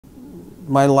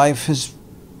my life has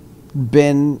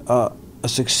been a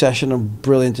succession of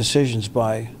brilliant decisions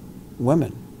by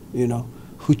women, you know,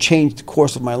 who changed the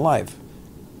course of my life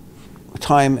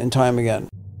time and time again.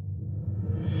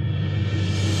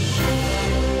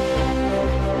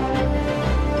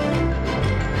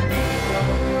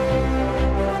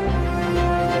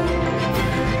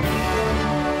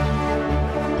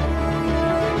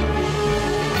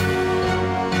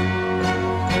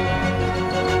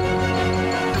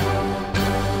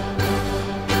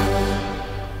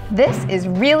 This is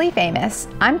Really Famous.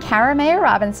 I'm Kara Mayer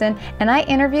Robinson, and I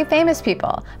interview famous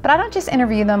people. But I don't just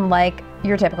interview them like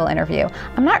your typical interview.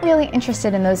 I'm not really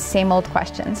interested in those same old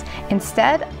questions.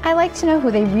 Instead, I like to know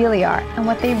who they really are and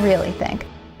what they really think.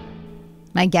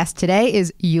 My guest today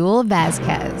is Yul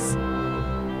Vazquez.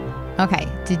 Okay,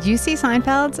 did you see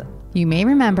Seinfeld? You may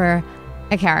remember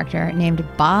a character named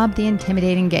Bob the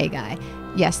Intimidating Gay Guy.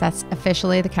 Yes, that's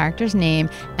officially the character's name,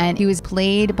 and he was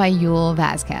played by Yul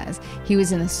Vazquez. He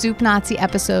was in the Soup Nazi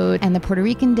episode and the Puerto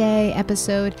Rican Day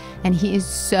episode, and he is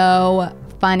so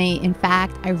funny. In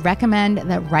fact, I recommend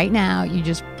that right now you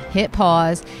just hit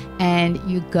pause and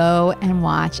you go and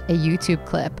watch a YouTube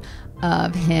clip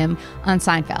of him on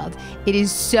Seinfeld. It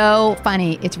is so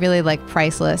funny. It's really like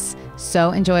priceless,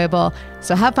 so enjoyable.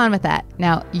 So have fun with that.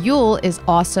 Now, Yul is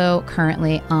also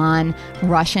currently on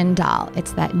Russian Doll.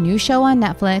 It's that new show on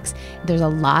Netflix. There's a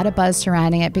lot of buzz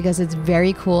surrounding it because it's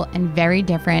very cool and very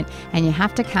different, and you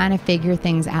have to kind of figure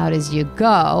things out as you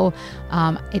go.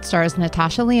 It stars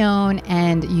Natasha Lyonne,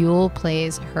 and Yul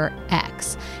plays her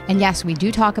ex. And yes, we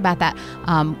do talk about that.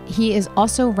 He is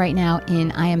also right now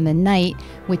in I Am the Night,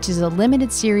 which is a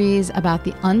limited series about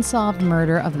the unsolved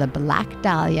murder of the Black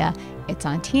Dahlia. It's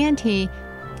on TNT,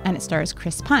 and it stars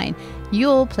Chris Pine.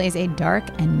 Yul plays a dark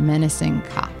and menacing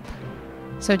cop.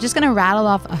 So just going to rattle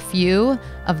off a few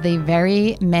of the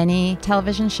very many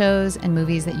television shows and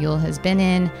movies that Yul has been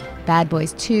in. Bad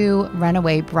Boys 2,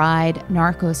 Runaway Bride,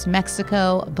 Narcos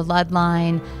Mexico,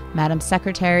 Bloodline, Madam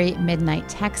Secretary, Midnight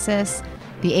Texas,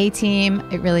 The A-Team.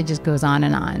 It really just goes on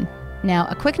and on. Now,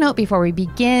 a quick note before we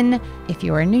begin. If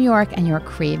you're in New York and you're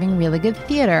craving really good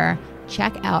theater,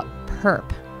 check out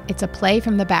Perp. It's a play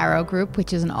from the Barrow Group,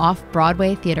 which is an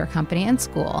off-Broadway theater company and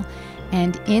school.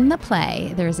 And in the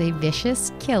play, there's a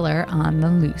vicious killer on the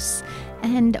loose.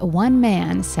 And one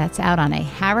man sets out on a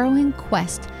harrowing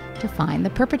quest to find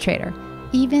the perpetrator,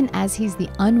 even as he's the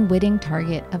unwitting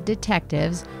target of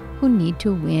detectives who need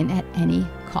to win at any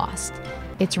cost.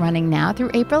 It's running now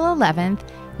through April 11th.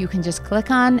 You can just click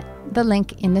on the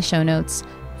link in the show notes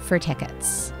for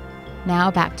tickets. Now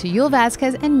back to Yul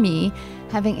Vazquez and me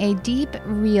having a deep,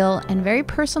 real, and very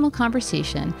personal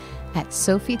conversation at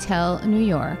Sofitel, New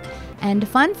York. And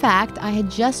fun fact, I had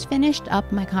just finished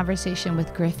up my conversation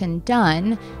with Griffin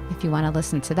Dunne. If you want to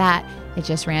listen to that, it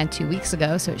just ran 2 weeks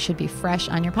ago, so it should be fresh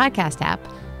on your podcast app.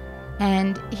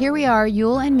 And here we are,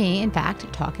 Yul and me, in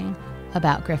fact, talking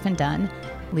about Griffin Dunne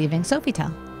leaving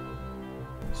Sofitel.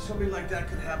 Somebody like that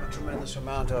could have a tremendous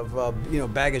amount of,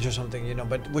 baggage or something,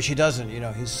 but which he doesn't.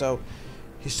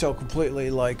 He's so completely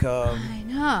like I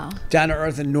know, down to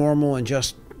earth and normal and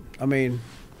just,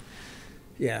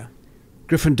 yeah.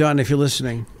 Griffin Dunne, if you're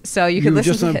listening, so you can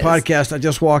listen just to on a podcast. I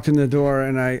just walked in the door,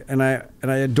 and I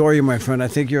adore you, my friend. I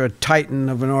think you're a titan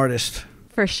of an artist.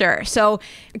 For sure. So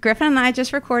Griffin and I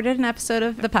just recorded an episode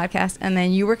of the podcast, and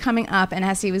then you were coming up, and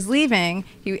as he was leaving,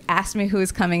 he asked me who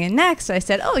was coming in next. So I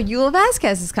said, oh, Yul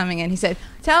Vazquez is coming in. He said,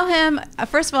 tell him,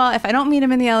 first of all, if I don't meet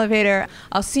him in the elevator,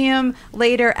 I'll see him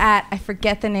later at, I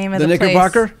forget the name of the place. The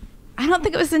Knickerbocker? I don't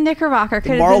think it was the Knickerbocker.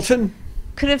 The Marlton?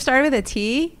 Could have started with a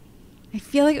T. I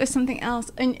feel like it was something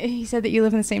else. And he said that you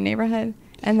live in the same neighborhood.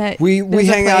 And that we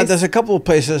hang out. There's a couple of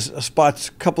places, spots,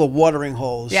 a couple of watering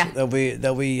holes that we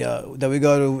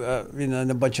go to, and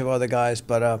a bunch of other guys.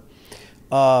 But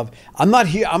I'm not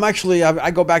here.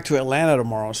 I go back to Atlanta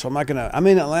tomorrow, so I'm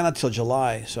in Atlanta till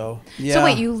July. So yeah. So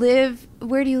wait,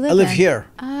 where do you live? I live here,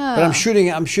 oh. But I'm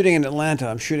shooting in Atlanta.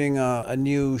 I'm shooting a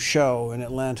new show in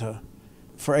Atlanta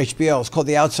for HBO. It's called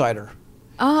The Outsider.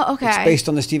 Oh, okay. It's based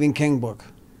on the Stephen King book.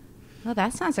 Oh,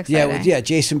 that sounds exciting. Yeah,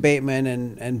 Jason Bateman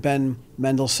and Ben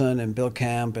Mendelsohn and Bill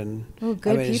Camp and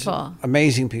good people.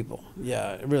 Amazing people.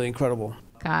 Yeah, really incredible.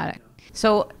 Got it.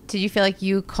 So, did you feel like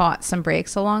you caught some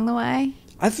breaks along the way?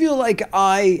 I feel like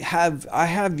I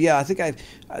have. Yeah, I think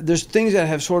there's things that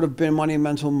have sort of been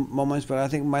monumental moments, but I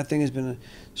think my thing has been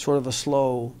sort of a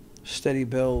slow, steady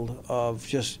build of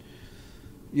just,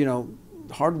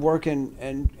 hard work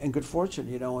and good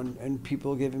fortune, and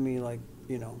people giving me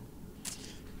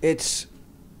it's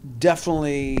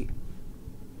definitely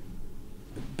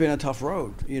been a tough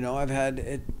road. I've had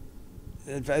it.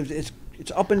 It's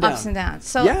It's up and down. Ups and downs.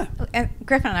 So, yeah. And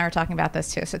Griffin and I were talking about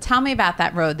this too. So tell me about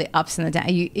that road, the ups and the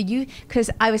downs. You, because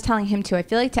I was telling him too, I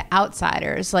feel like to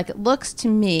outsiders, like it looks to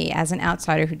me as an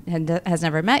outsider who has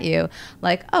never met you,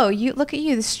 like, oh, you look at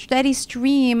you, the steady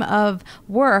stream of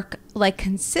work, like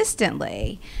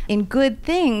consistently in good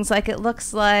things. Like it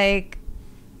looks like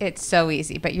it's so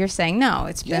easy, but you're saying no,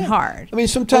 it's been hard. I mean,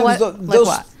 sometimes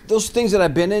what? those things that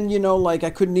I've been in, you know, like I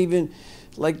couldn't even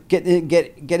like get in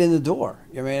the door.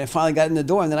 I mean, I finally got in the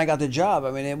door, and then I got the job.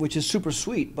 I mean, which is super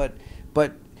sweet, but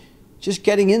just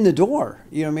getting in the door,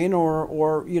 you know what I mean,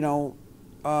 or you know,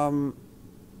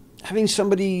 having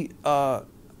somebody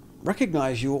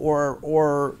recognize you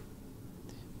or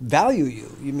value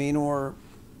you. You mean, or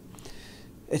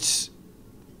it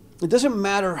doesn't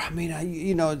matter. I mean,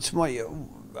 you know, it's more.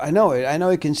 I know it. I know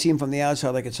it can seem from the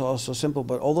outside like it's all so simple,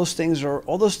 but all those things are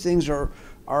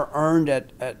earned at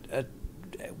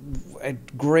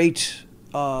great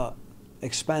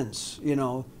expense. You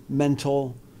know,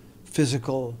 mental,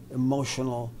 physical,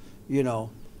 emotional. You know,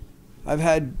 I've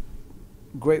had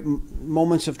great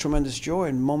moments of tremendous joy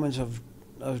and moments of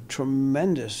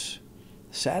tremendous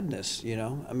sadness. You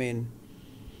know, I mean.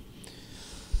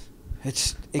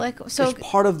 It's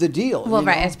part of the deal. Well, you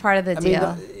know? right, it's part of the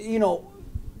deal. You know,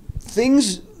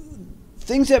 things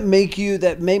that make you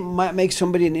might make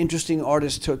somebody an interesting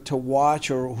artist to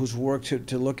watch or whose work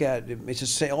to look at. It's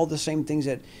just say all the same things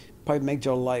that probably make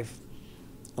their life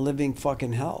a living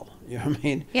fucking hell. You know what I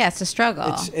mean? Yeah, it's a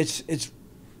struggle. It's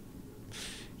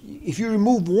if you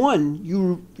remove one,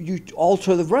 you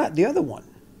alter the other one.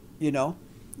 You know,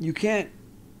 you can't.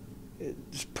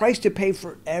 It's price to pay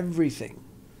for everything.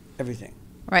 Everything.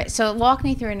 Right. So walk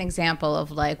me through an example of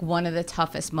like one of the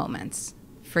toughest moments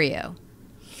for you.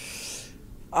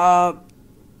 I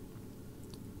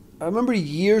remember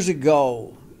years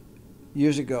ago, I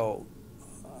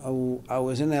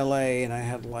was in LA and I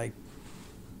had like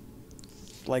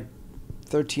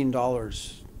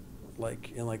 $13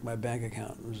 like in like my bank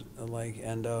account. It was like,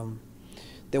 and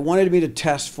they wanted me to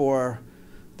test for.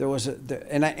 There was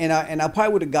and I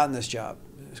probably would have gotten this job.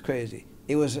 It's crazy.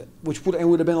 It was, it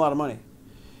would have been a lot of money.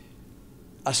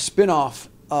 A spin-off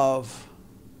of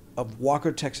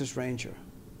Walker, Texas Ranger.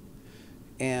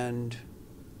 And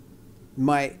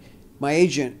my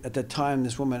agent at the time,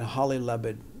 this woman, Holly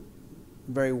Lebed,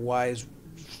 very wise,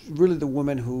 really the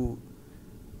woman who,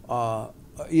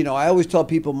 you know, I always tell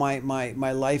people my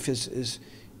life is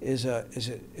a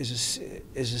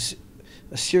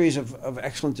series of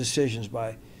excellent decisions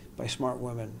by smart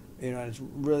women. You know, and it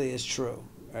really is true.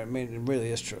 I mean, it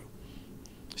really is true.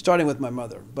 Starting with my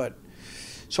mother, but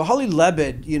so Holly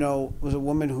Lebed, you know, was a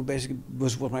woman who basically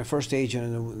was my first agent,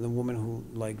 and the woman who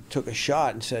like took a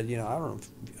shot and said, you know, I don't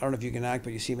know if you can act,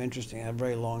 but you seem interesting. I have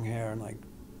very long hair and like.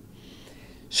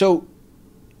 So.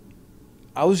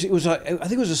 I think it was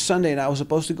a Sunday, and I was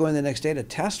supposed to go in the next day to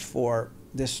test for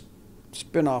this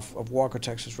spinoff of Walker,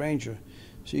 Texas Ranger.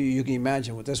 So you can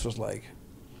imagine what this was like.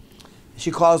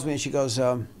 She calls me and she goes,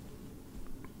 I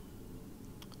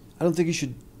don't think you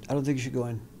should go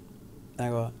in. And I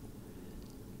go,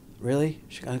 really?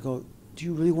 I go, do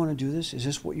you really want to do this? Is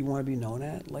this what you want to be known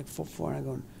at? Like for?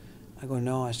 And I go,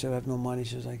 no. I said, I have no money.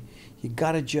 She was like, you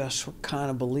gotta just kind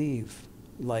of believe,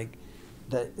 like,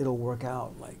 that it'll work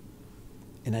out. Like,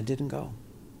 and I didn't go.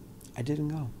 It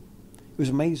was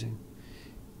amazing.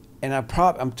 And I'm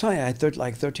telling you, I had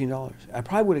like $13. I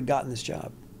probably would have gotten this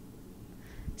job.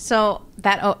 So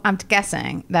I'm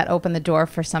guessing that opened the door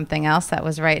for something else that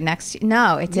was right next to you.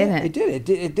 No, it didn't. Yeah, it did. It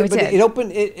did. But it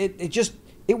opened. It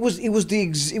was the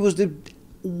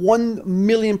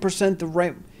 1,000,000% the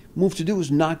right move to do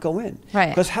was not go in. Right.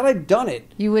 Because had I done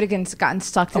it, you would have gotten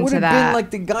sucked into that. I would have been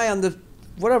like the guy on the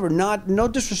whatever. No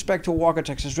disrespect to Walker,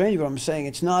 Texas Ranger, but I'm saying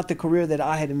it's not the career that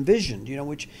I had envisioned. You know,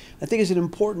 which I think is an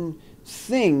important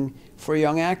thing for a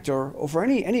young actor or for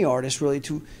any artist really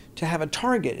to have a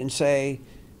target and say,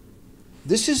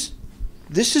 this is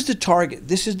the target,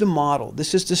 this is the model,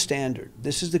 this is the standard,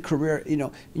 this is the career, you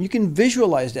know, and you can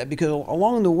visualize that because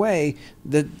along the way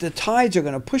the tides are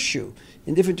going to push you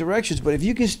in different directions, but if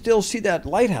you can still see that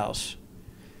lighthouse,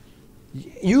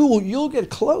 you'll get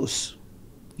close.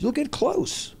 You know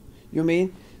what I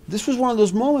mean? This was one of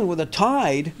those moments where the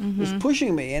tide was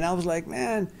pushing me, and I was like,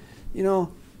 man, you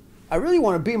know, I really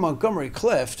want to be Montgomery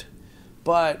Clift,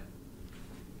 but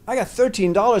I got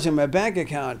 $13 in my bank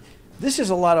account. This is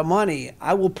a lot of money.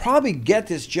 I will probably get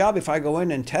this job if I go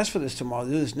in and test for this tomorrow,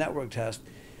 do this network test.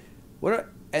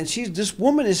 And this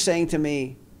woman is saying to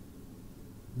me,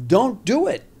 don't do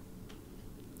it.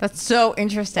 That's so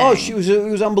interesting. Oh, it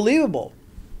was unbelievable.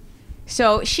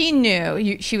 So she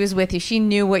knew she was with you. She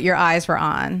knew what your eyes were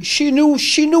on. She knew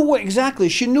what exactly.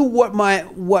 She knew what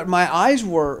my eyes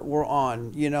were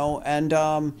on, you know. And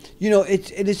you know,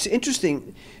 it's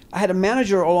interesting. I had a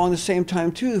manager along the same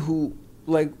time too who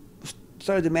like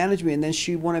started to manage me, and then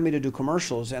she wanted me to do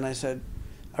commercials, and I said,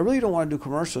 I really don't want to do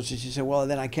commercials. And she said, well,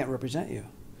 then I can't represent you,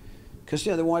 because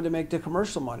you know they wanted to make the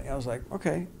commercial money. I was like,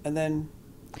 okay, and then.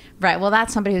 Right. Well,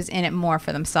 that's somebody who's in it more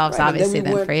for themselves, right, obviously,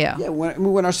 than for you. Yeah, we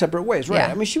went our separate ways. Right.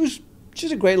 Yeah. I mean, she's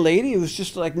a great lady. It was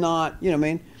just like not, you know what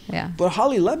I mean? Yeah. But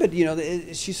Holly Levitt, you know,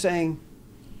 she's saying,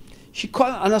 she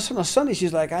called on us on a Sunday.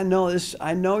 She's like, I know this.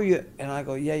 I know you. And I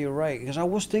go, yeah, you're right. Because I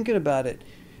was thinking about it.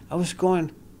 I was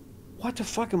going, what the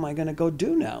fuck am I going to go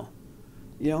do now?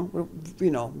 You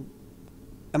know,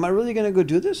 am I really going to go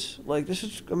do this? Like, this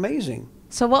is amazing.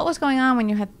 So what was going on when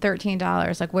you had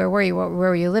 $13? Like, where were you? Where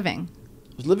were you living?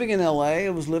 I was living in L.A. I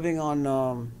was living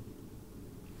on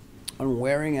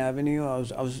Waring Avenue. I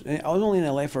was only in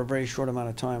L.A. for a very short amount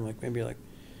of time, like maybe like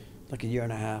a year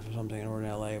and a half or something. Or in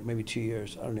L.A. maybe 2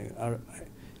 years. I don't know.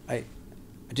 I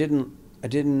didn't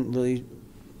really.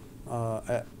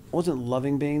 I wasn't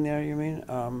loving being there. You mean?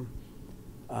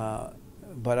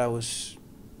 But I was.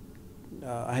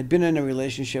 I had been in a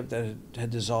relationship that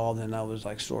had dissolved, and I was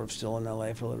like sort of still in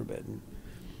L.A. for a little bit, and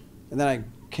then I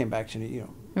came back to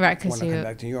right, because I came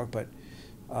back to New York. But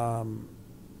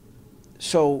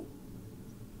so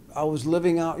I was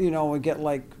living out, you know, we get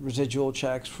like residual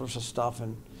checks for some stuff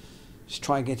and just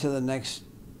try and get to the next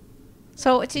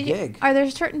gig. Are there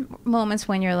certain moments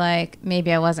when you're like,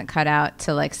 maybe I wasn't cut out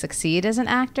to like succeed as an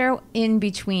actor in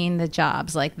between the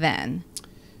jobs, like then?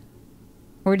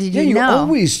 Or did you know?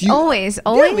 Always. Always? Yeah,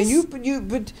 I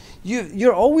mean,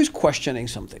 you're always questioning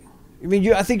something. I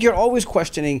mean, I think you're always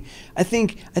questioning. I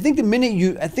think the minute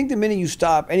you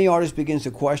stop, any artist begins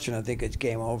to question, I think it's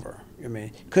game over. I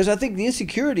mean, because I think the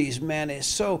insecurities, man, is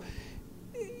so,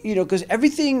 you know, because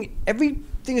everything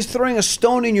is throwing a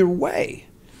stone in your way.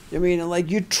 I mean, like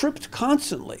you're tripped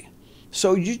constantly.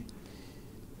 So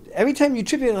every time you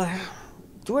trip, you're like,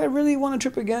 do I really want to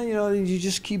trip again? You know, you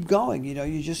just keep going. You know,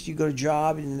 you go to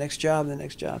job and the next job and the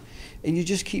next job, and you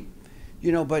just keep,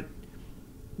 you know, but.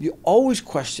 You're always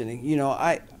questioning. You know,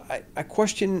 I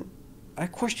question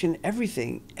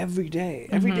everything every day.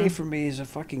 Every day for me is a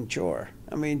fucking chore.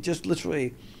 I mean, just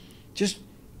literally, just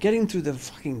getting through the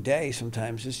fucking day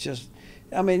sometimes. It's just,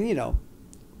 I mean, you know,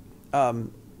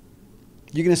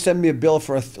 you're gonna send me a bill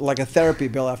for a therapy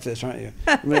bill after this, aren't you?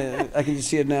 I mean, I can just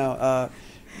see it now.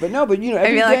 But you know,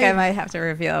 every I feel day, like I might have to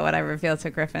reveal what I revealed to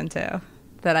Griffin too.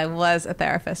 That I was a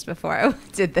therapist before I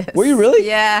did this. Were you really?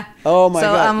 Yeah. Oh my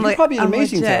God! You're probably an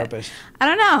amazing therapist. I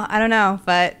don't know,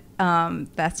 but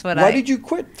that's what Why did you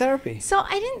quit therapy? So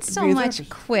I didn't so much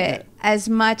quit as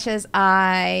much as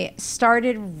I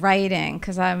started writing,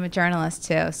 because I'm a journalist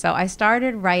too. So I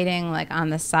started writing like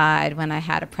on the side when I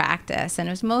had a practice, and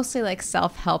it was mostly like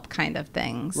self-help kind of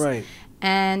things. Right.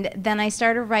 And then I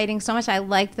started writing so much. I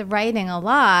liked the writing a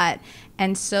lot.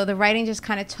 And so the writing just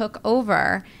kind of took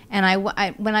over. And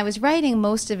I when I was writing,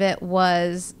 most of it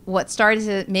was, what started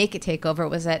to make it take over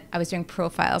was that I was doing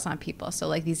profiles on people. So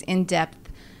like these in-depth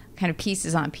kind of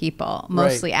pieces on people,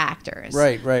 mostly actors.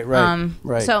 Right.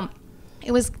 So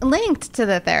it was linked to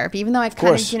the therapy, even though I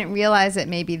kind of didn't realize it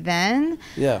maybe then.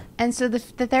 Yeah. And so the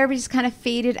therapy just kind of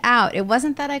faded out. It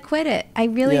wasn't that I quit it. I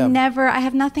really I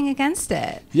have nothing against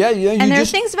it. Yeah. And there are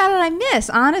things about it I miss,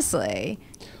 honestly.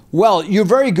 Well, you're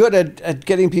very good at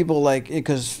getting people like,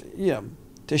 because, you know,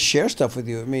 to share stuff with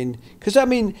you. I mean, because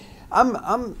I'm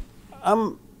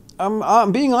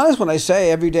being honest when I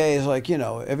say every day is like, you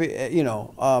know,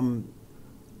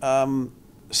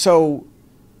 so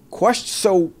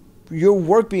your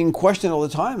work being questioned all the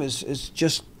time is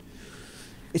just,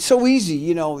 it's so easy,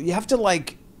 you know. You have to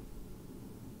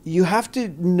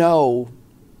know,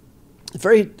 it's a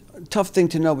very tough thing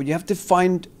to know, but you have to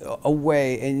find a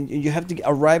way, and you have to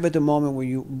arrive at the moment where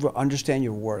you understand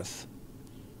your worth.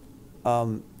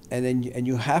 And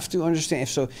you have to understand.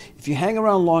 So if you hang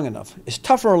around long enough, it's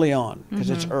tough early on because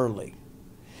it's early.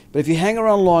 But if you hang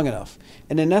around long enough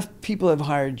and enough people have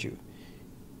hired you,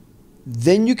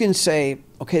 then you can say,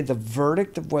 okay, the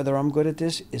verdict of whether I'm good at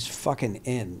this is fucking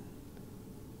in.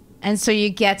 And so you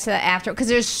get to after, because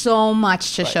there's so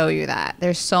much to show you that.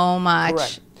 There's so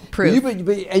much proof.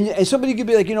 And somebody could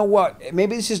be like, you know what,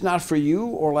 maybe this is not for you,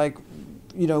 or like,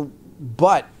 you know,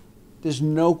 but there's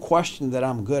no question that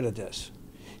I'm good at this.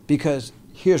 Because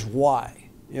here's why.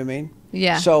 You know what I mean?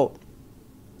 Yeah. So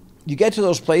you get to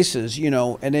those places, you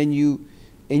know, and then you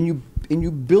begin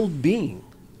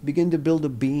to build a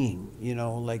being, you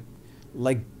know, like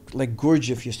like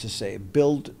Gurdjieff used to say,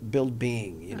 build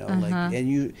being, you know, like,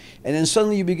 and then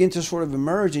suddenly you begin to sort of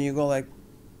emerge, and you go like,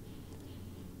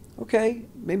 okay,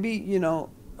 maybe, you know,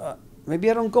 maybe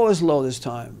I don't go as low this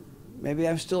time. Maybe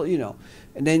I'm still, you know,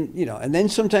 and then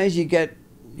sometimes you get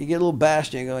a little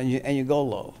bashed, and you go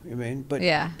low. You know what I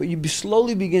mean? But you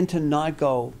slowly begin to not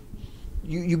go.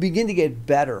 You begin to get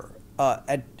better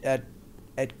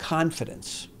at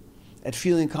confidence, at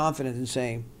feeling confident and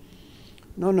saying,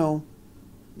 no,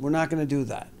 we're not going to do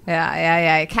that.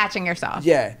 Yeah. Catching yourself.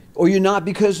 Yeah, or you're not,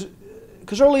 because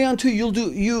early on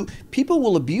too, people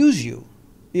will abuse you.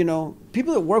 You know,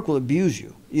 people at work will abuse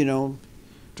you. You know,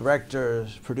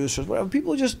 directors, producers, whatever.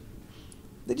 People just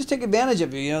take advantage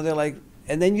of you. You know, they're like,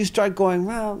 and then you start going,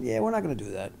 well, yeah, we're not going to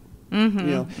do that. You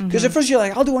know, because at first you're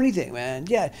like, I'll do anything, man.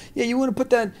 Yeah, you want to put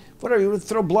that, whatever, you want to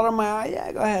throw blood on my eye?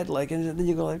 Yeah, go ahead. Like, and then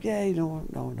you go like, yeah, you know,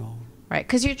 no. Right,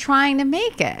 because you're trying to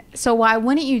make it. So why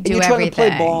wouldn't you do everything? You're trying to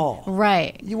play ball.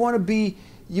 Right. You want to be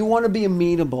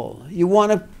amenable. You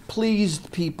want to please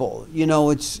people. You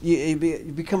know, you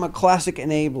become a classic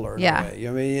enabler. In a way. You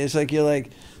know what I mean? It's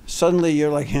like suddenly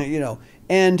you're like, you know,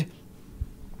 and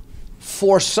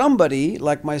for somebody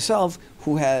like myself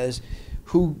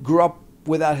who grew up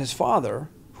without his father,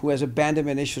 who has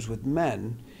abandonment issues with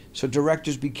men, so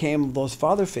directors became those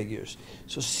father figures.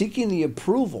 So seeking the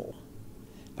approval,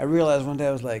 I realized one day,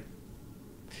 I was like,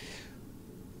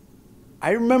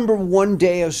 I remember one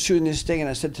day I was shooting this thing, and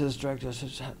I said to this director, I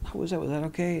said, how was that? Was that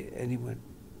okay? And he went,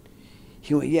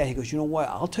 yeah. He goes, you know what?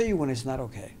 I'll tell you when it's not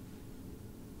okay.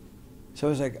 So I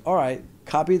was like, all right,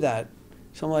 copy that.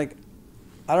 So I'm like,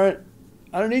 I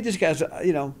don't need this guy,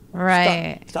 you know.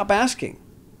 Right. Stop asking.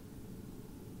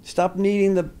 Stop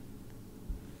needing the,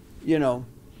 you know.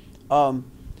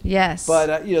 Yes.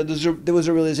 But, you know, there was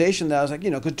a realization that I was like,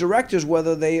 you know, because directors,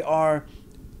 whether they are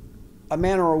a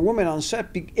man or a woman on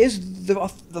set, is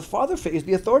the father figure, is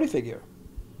the authority figure.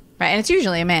 Right, and it's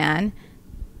usually a man.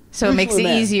 So it makes it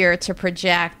easier to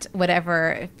project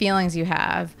whatever feelings you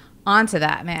have onto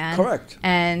that man. Correct.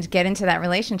 And get into that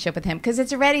relationship with him, because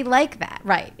it's already like that.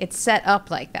 Right. It's set up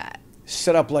like that.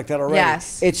 Set up like that already.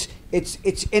 Yes. It's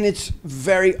in its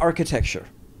very architecture.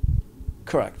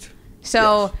 Correct.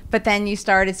 So, yes. But then you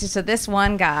started, so this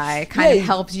one guy kind of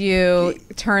helped you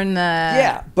turn the...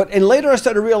 Yeah, and later I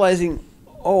started realizing,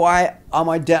 I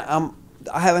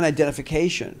have an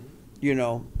identification, you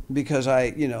know, because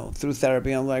through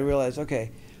therapy, I realized,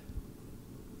 okay,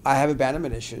 I have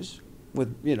abandonment issues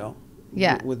with, you know,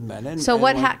 with men. And, so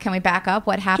can we back up?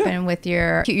 What happened with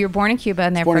you were born in Cuba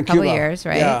and there for a couple of years,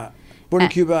 right? Yeah, born in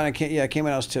Cuba, and I came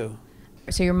when I was 2.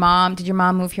 So did your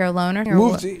mom move here alone?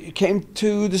 Came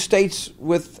to the States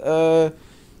with her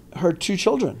 2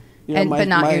 children. You know, but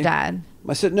not your dad?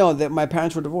 My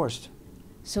parents were divorced.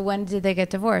 So when did they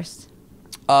get divorced?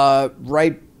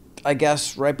 Right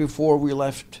before we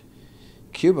left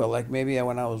Cuba, like maybe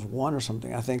when I was 1 or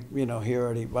something. I think, you know, he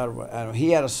already, I don't know, he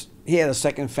had a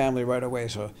second family right away,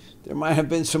 so there might have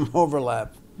been some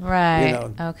overlap. Right. You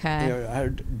know, okay. You know, her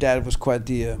dad was quite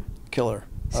the killer.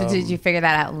 So did you figure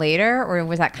that out later, or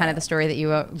was that kind of the story that you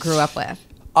grew up with?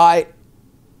 I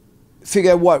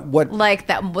figured what like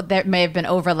that there may have been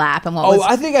overlap and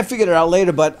I think I figured it out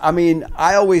later, but I mean,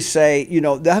 I always say, you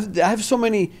know, I have so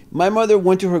many. My mother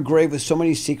went to her grave with so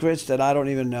many secrets that I don't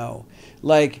even know.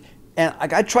 Like, and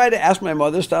like I tried to ask my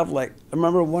mother stuff. Like, I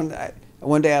remember one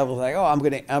day I was like, I'm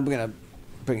gonna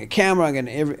bring a camera. I'm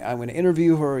gonna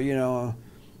interview her. You know,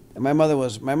 and my mother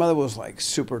was like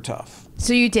super tough.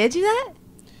 So you did do that?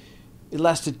 It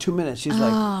lasted 2 minutes. She's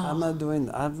like, I'm not doing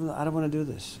that. I don't want to do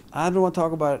this. I don't want to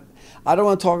talk about it. I don't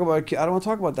want to talk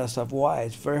about that stuff. Why?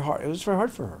 It's very hard. It was very hard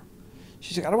for her.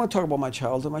 She's like, I don't want to talk about my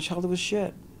childhood. My childhood was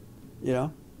shit. You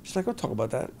know? She's like, I'll talk about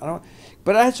that.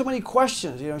 But I had so many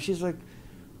questions. You know? She's like,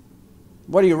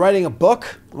 what, are you writing a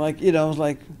book? I'm like, you know, and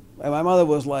my mother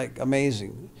was like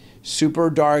amazing. Super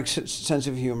dark sense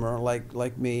of humor,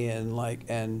 like me,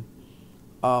 and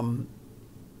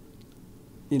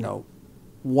you know,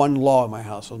 one law in my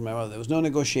house was my mother. There was no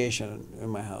negotiation in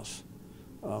my house.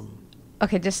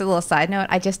 Okay, just a little side note.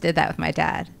 I just did that with my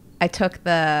dad. I took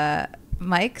the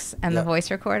mics and the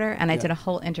voice recorder, and I did a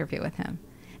whole interview with him.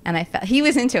 And I felt he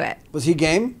was into it. Was he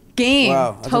game? Game.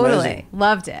 Wow, that's totally. amazing.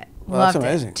 Loved it. Wow, Loved that's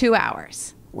amazing. it. 2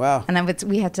 hours. Wow. And I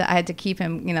had to keep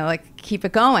him, you know, like keep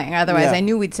it going. Otherwise, I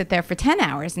knew we'd sit there for 10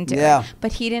 hours and do it.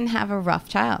 But he didn't have a rough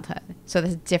childhood, so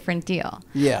that's a different deal.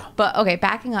 Yeah. But okay,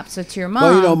 backing up, so to your mom.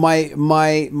 Well, you know,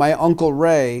 my Uncle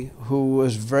Ray, who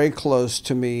was very close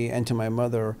to me and to my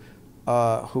mother,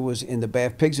 who was in the Bay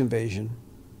of Pigs invasion,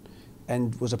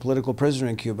 and was a political prisoner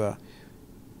in Cuba.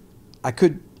 I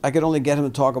could only get him to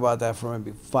talk about that for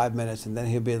maybe 5 minutes, and then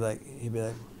he'd be like,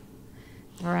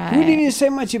 Right. You wouldn't even say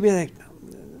much. You'd be like,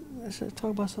 let's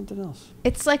talk about something else.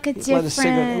 It's like a Light a cigarette.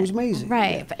 different. It was amazing.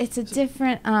 Right. Yeah. But it's a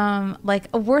different,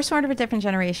 we're sort of a different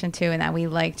generation too, in that we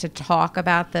like to talk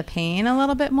about the pain a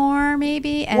little bit more,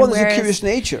 maybe. And Well, there's a curious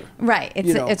nature. Right.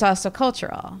 It's also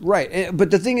cultural. Right.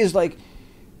 But the thing is, like,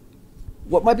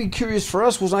 what might be curious for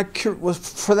us was not was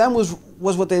for them was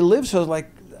what they lived. So I was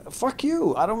like, fuck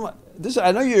you. I don't want this.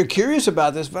 I know you're curious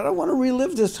about this, but I don't want to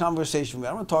relive this conversation. I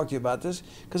don't want to talk to you about this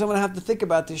because I'm going to have to think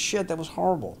about this shit that was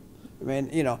horrible. I mean,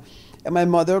 and my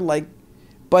mother, like,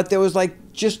 but there was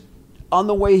like, just on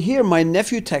the way here, my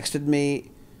nephew texted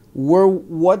me,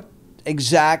 what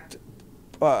exact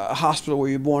hospital were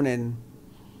you born in?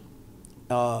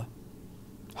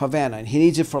 Havana, and he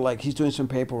needs it for, like, he's doing some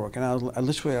paperwork, and I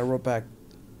wrote back,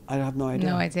 I have no idea.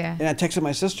 No idea. And I texted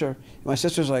my sister, and my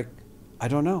sister's like, I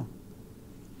don't know.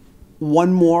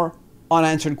 One more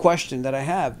unanswered question that I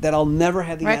have that I'll never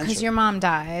have the answer. Right, because your mom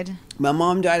died. My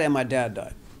mom died and my dad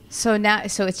died. So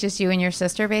it's just you and your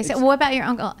sister, basically. What about your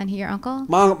uncle? And your uncle?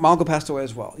 My uncle passed away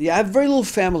as well. Yeah, I have very little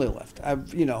family left. I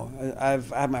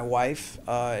have my wife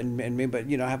and me,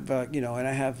 but I have and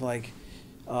I have like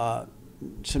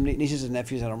some nieces and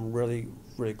nephews that I'm really,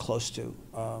 really close to.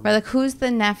 Right, like, who's the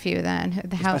nephew then?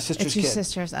 My sister's it's your kid.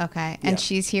 sister's, okay. And Yeah.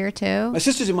 she's here too? My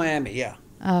sister's in Miami, yeah.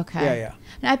 Okay. Yeah.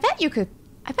 And I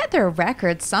bet there are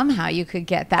records somehow you could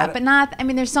get that, but not, I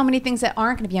mean, there's so many things that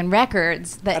aren't going to be on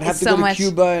records that I'd have it's to so go much. to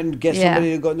Cuba and get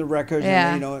somebody to go in the records.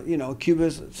 Yeah. And,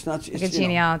 Cuba's, it's not... Like a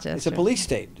genealogist. It's a police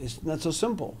state. It's not so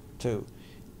simple to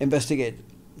investigate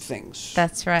things.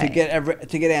 That's right. To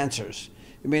get answers.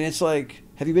 I mean, it's like,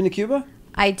 have you been to Cuba?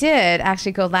 I did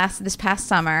actually go this past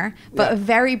summer, but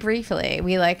very briefly.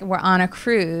 We were on a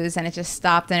cruise and it just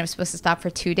stopped, and it was supposed to stop for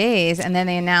 2 days, and then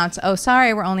they announced, "Oh,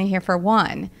 sorry, we're only here for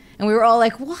 1." And we were all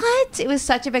like, "What?" It was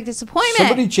such a big disappointment.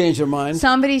 Somebody changed their mind.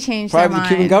 Probably the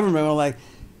Cuban government were like,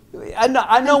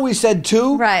 I know we said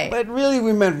 2, right, but really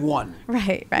we meant 1.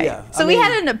 Right. Yeah, so we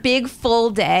had a big full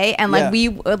day, and we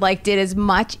did as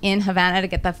much in Havana to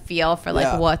get the feel for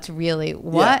what's really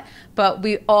what. Yeah. But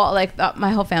we all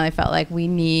my whole family felt like we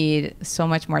need so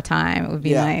much more time. It would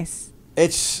be nice.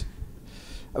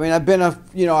 I've been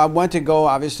I went to go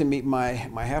obviously meet my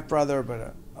half brother,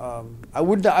 but I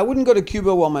wouldn't go to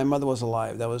Cuba while my mother was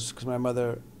alive. That was because my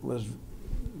mother was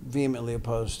vehemently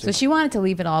opposed to. So she wanted to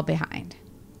leave it all behind.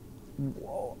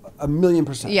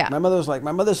 1,000,000%. Yeah. My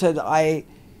mother said, I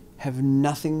have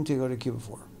nothing to go to Cuba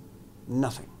for.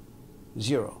 Nothing.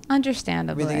 Zero.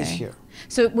 Understandably. Everything is here.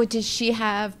 So did she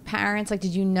have parents? Did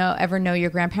you ever know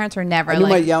your grandparents, or never? I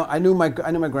knew my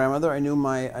grandmother. I knew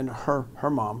her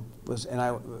mom was, and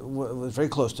I was very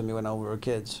close to me when we were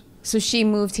kids. So she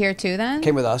moved here too then?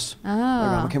 Came with us. Oh. My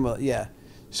grandma came with, yeah.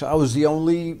 So I was the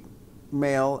only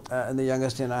male and the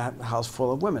youngest in a house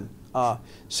full of women.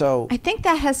 So I think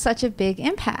that has such a big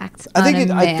impact on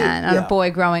a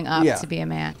boy growing up to be a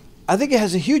man. I think it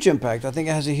has a huge impact. I think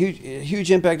it has a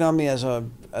huge impact on me as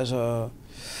an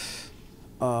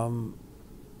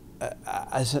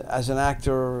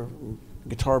actor,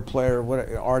 guitar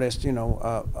player, artist.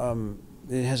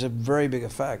 It has a very big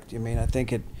effect. I mean,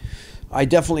 I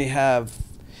definitely have.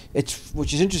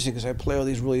 Which is interesting because I play all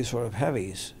these really sort of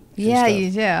heavies. Yeah, you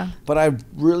do. But I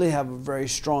really have a very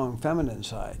strong feminine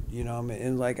side,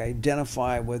 and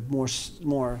identify with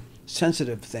more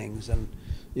sensitive things, and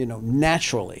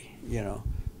naturally,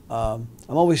 I'm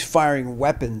always firing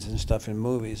weapons and stuff in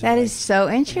movies. That is so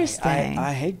interesting.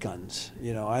 I hate guns.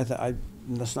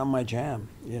 That's not my jam.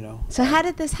 So how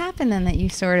did this happen then, that you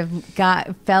sort of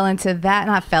fell into that?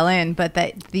 Not fell in, but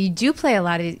that you do play a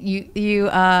lot of you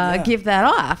give that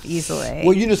off easily.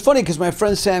 Well, it's funny because my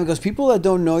friend Sam goes, people that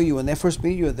don't know you when they first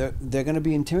meet you, they're going to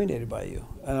be intimidated by you,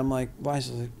 and I'm like, why? He's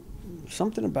like,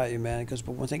 something about you, man. Because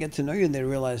but once they get to know you and they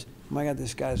realize, oh my God,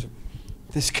 this guy's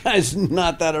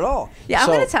not that at all. Yeah, I'm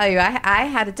going to tell you, I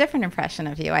had a different impression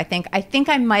of you. I think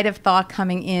I might have thought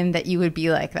coming in that you would be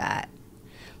like that.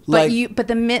 But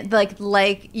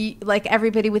like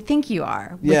everybody would think you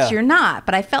are, which you're not.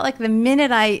 But I felt like the minute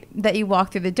that you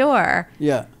walked through the door,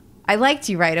 I liked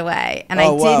you right away, and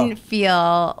I didn't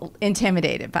feel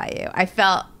intimidated by you. I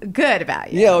felt good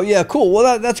about you. Yeah, cool.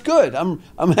 Well, that's good. I'm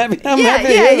happy. I'm happy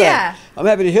to hear that. I'm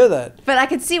happy to hear that. But I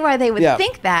could see why they would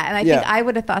think that, and I think I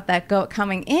would have thought that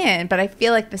coming in. But I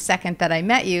feel like the second that I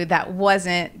met you, that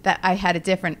I had a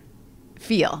different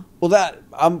feel. Well,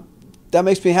 that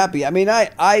makes me happy. I mean,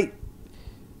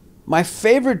 my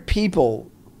favorite people,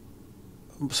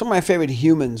 some of my favorite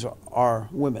humans are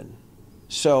women.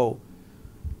 So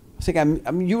I think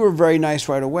you were very nice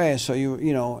right away. So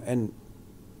and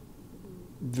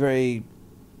very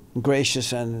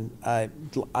gracious, and I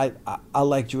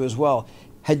liked you as well.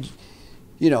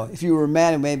 you know, if you were a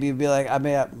man, maybe you'd be like, I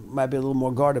might be a little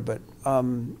more guarded, but,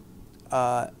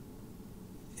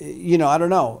 you know, I don't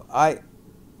know. I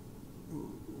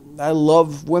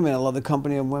love women. I love the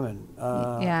company of women.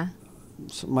 Yeah.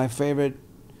 So my favorite,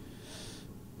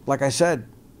 like I said,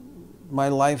 my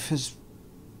life has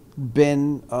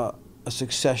been a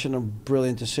succession of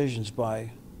brilliant decisions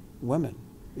by women,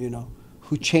 you know,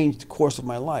 who changed the course of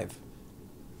my life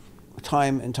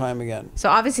time and time again. So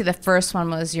obviously the first one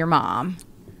was your mom.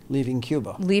 Leaving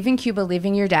Cuba. Leaving Cuba,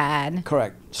 leaving your dad.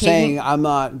 Correct. Saying I'm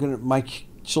not going to, my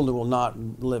children will not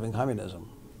live in communism.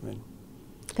 I mean,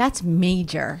 that's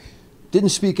major. Didn't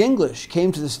speak English,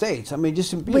 came to the States. I mean, just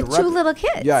to be with two little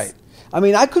kids. Yeah. Right. I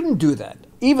mean, I couldn't do that.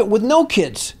 Even with no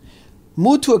kids.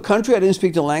 Moved to a country I didn't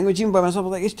speak the language even by myself.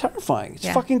 Like, it's terrifying. It's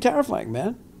fucking terrifying,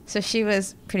 man. So she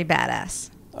was pretty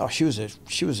badass. Oh, she was a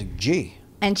G.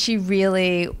 And she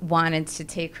really wanted to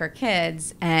take her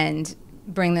kids and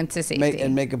bring them to safety.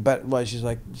 Make a better. Well, she's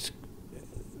like, it's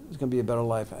gonna be a better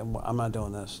life. I'm not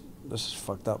doing this. This is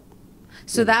fucked up.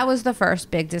 So that was the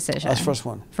first big decision. That's the first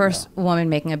one. First woman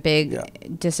making a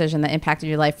big decision that impacted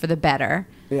your life for the better.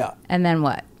 Yeah. And then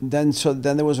what? Then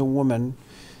there was a woman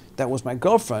that was my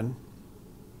girlfriend.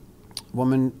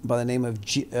 Woman by the name of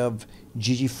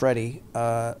Gigi Freddy,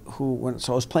 so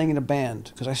I was playing in a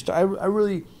band because I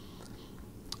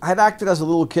had acted as a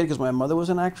little kid because my mother was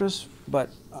an actress, but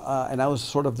and I was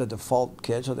sort of the default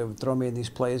kid, so they would throw me in these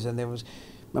plays, and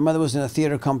my mother was in a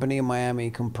theater company in Miami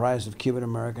comprised of Cuban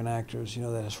American actors, you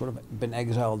know, that had sort of been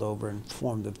exiled over and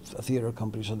formed a theater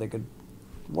company so they could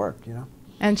work, you know.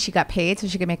 And she got paid so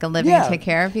she could make a living and take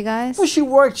care of you guys? Well, she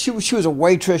worked. She was a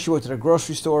waitress. She worked at a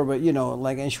grocery store, but, you know,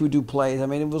 like, and she would do plays. I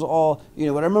mean, it was all, you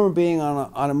know, but I remember being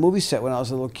on a movie set when I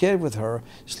was a little kid with her,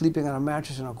 sleeping on a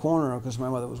mattress in a corner because my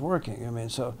mother was working. I mean,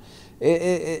 so,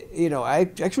 you know, I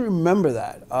actually remember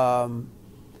that.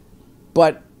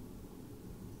 But,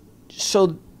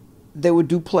 so they would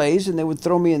do plays and they would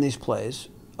throw me in these plays.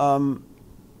 But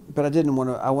I didn't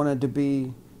want to, I wanted to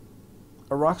be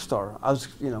a rock star. I was,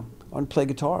 you know, I want to play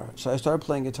guitar. So I started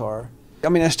playing guitar. I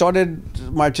mean, I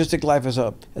started my artistic life as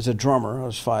a drummer. I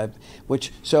was 5,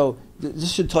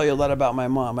 this should tell you a lot about my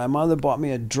mom. My mother bought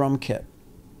me a drum kit.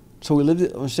 So we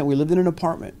lived in an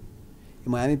apartment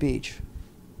in Miami Beach.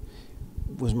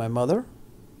 It was my mother,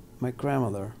 my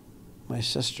grandmother, my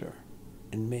sister,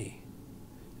 and me.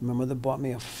 And my mother bought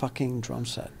me a fucking drum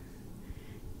set.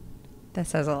 That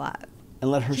says a lot. And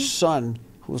let her son,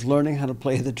 who was learning how to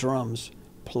play the drums,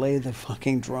 play the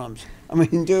fucking drums. I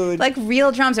mean, dude. Like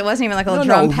real drums. It wasn't even like a little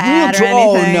drum pad or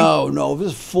anything. Oh, no.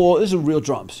 This is real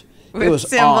drums. With it was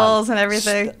cymbals and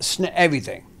everything.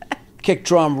 Everything. Kick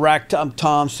drum, rack,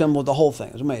 tom, cymbal, the whole thing.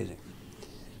 It was amazing.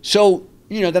 So,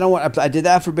 you know, then I did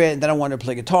that for a bit, and then I wanted to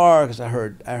play guitar because I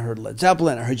heard Led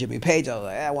Zeppelin, I heard Jimmy Page. I was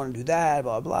like, I want to do that,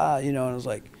 blah, blah, you know, and I was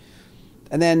like,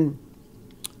 and then,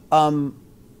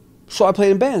 so I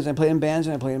played in bands, and I played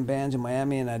in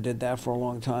Miami, and I did that for a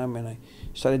long time, and I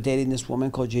started dating this woman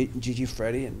called Gigi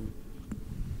Freddy, and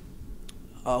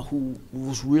who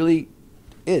is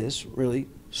really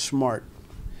smart,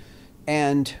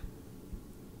 and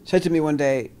said to me one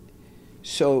day,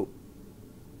 so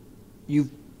you've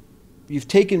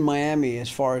taken Miami as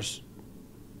far as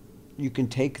you can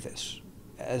take this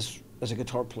as a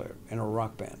guitar player in a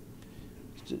rock band.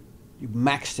 You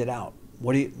maxed it out.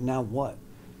 Now what?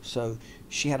 So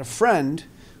she had a friend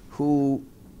who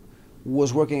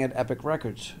was working at Epic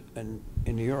Records in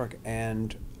New York,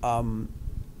 and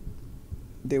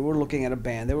they were looking at a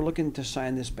band. They were looking to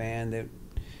sign this band,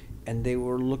 and they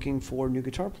were looking for a new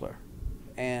guitar player.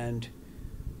 And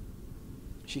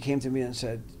she came to me and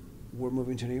said, we're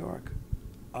moving to New York,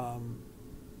 and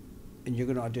you're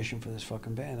going to audition for this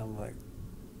fucking band. I'm like,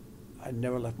 I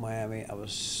never left Miami. I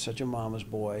was such a mama's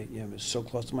boy. You know, I was so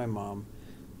close to my mom.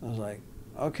 I was like,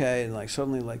 okay, and like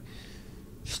suddenly like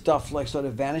stuff like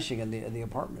started vanishing in the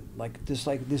apartment. Like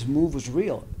this move was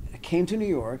real. I came to New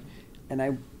York,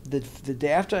 and the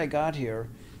day after I got here,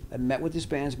 I met with this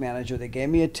band's manager. They gave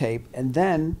me a tape, and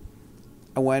then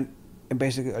I went and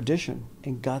basically auditioned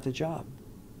and got the job.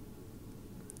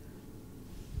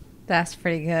 That's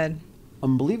pretty good.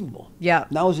 Unbelievable. Yeah.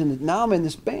 Now I'm in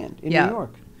this band in New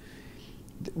York,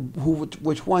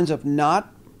 which winds up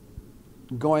not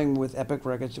going with Epic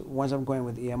Records, winds up going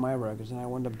with EMI Records, and I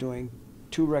wound up doing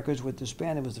 2 records with this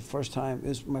band. It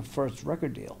was my first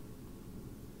record deal.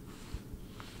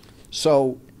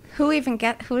 So who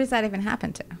does that even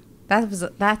happen to?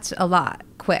 That's a lot.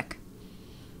 Quick.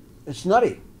 It's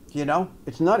nutty, you know?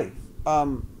 It's nutty.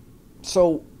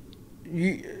 So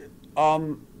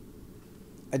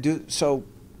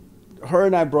her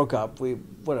and I broke up.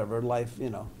 Life, you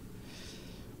know.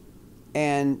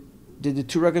 and did the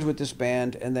 2 records with this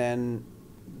band, and then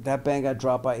that band got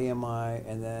dropped by EMI,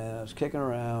 and then I was kicking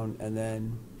around, and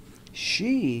then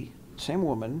she, same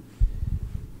woman,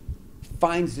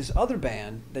 finds this other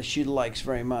band that she likes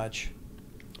very much,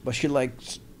 but she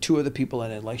likes 2 of the people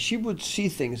in it. Like, she would see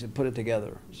things and put it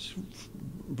together. It's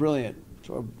brilliant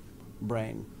sort of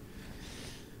brain.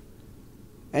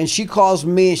 And she calls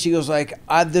me and she goes like,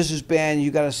 "There's this band,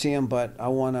 you got to see them, but I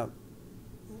want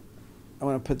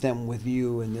to put them with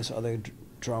you and this other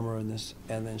drummer and this."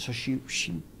 And then so she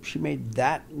made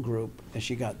that group, and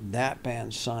she got that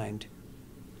band signed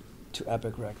to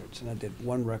Epic Records, and I did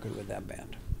 1 record with that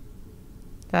band.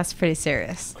 That's pretty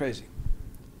serious. Crazy.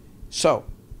 So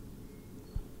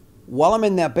while I'm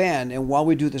in that band and while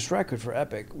we do this record for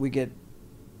Epic, we do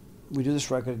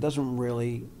this record. It doesn't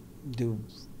really do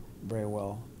very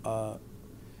well.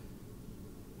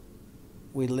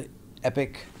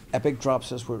 Epic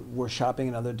drops us. We're shopping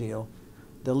another deal.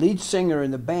 The lead singer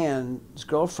in the band's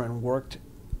girlfriend worked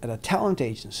at a talent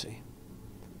agency,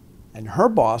 and her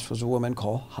boss was a woman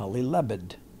called Holly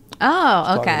Lebed.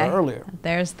 Oh, okay. Earlier,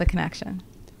 there's the connection.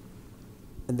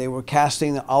 And they were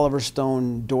casting the Oliver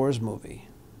Stone Doors movie.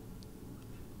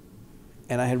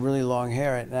 And I had really long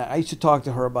hair, and I used to talk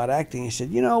to her about acting. He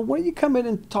said, "You know, why don't you come in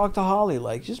and talk to Holly?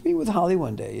 Like, just meet with Holly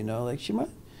one day, you know, like she might."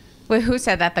 Wait, who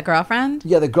said that? The girlfriend?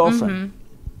 Yeah, the girlfriend.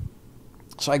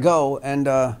 Mm-hmm. So I go,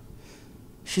 and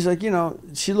she's like, you know,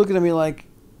 she's looking at me like,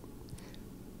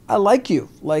 "I like you.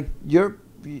 Like, you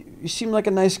seem like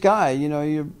a nice guy. You know,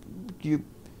 you're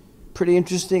pretty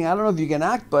interesting. I don't know if you can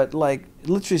act, but like,"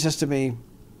 literally says to me,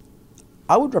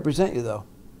 "I would represent you though.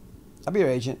 I'll be your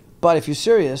agent. But if you're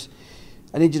serious,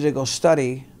 I need you to go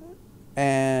study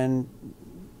and,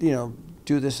 you know,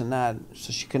 do this and that."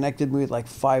 So she connected me with like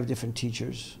 5 different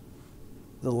teachers.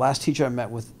 The last teacher I met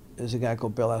with is a guy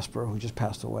called Bill Esper, who just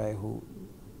passed away, who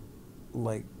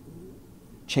like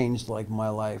changed like my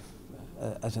life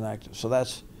as an actor. So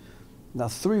that's now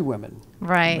 3 women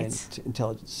right made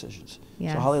intelligent decisions.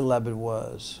 Yes. So Holly Lebed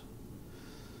was,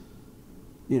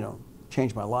 you know,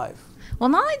 changed my life. Well,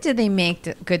 not only did they make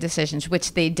good decisions,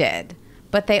 which they did,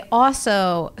 but they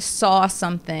also saw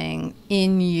something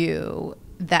in you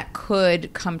that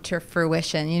could come to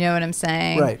fruition. You know what I'm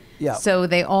saying? Right, yeah. So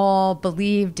they all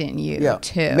believed in you,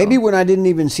 too. Maybe when I didn't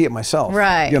even see it myself.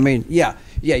 Right. You know what I mean? Yeah,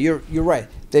 you're right.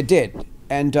 They did.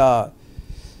 And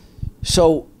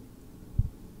so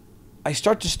I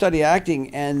start to study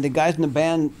acting, and the guys in the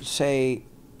band say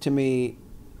to me,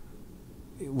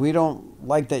 "We don't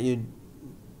like that you're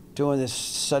doing this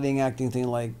studying acting thing,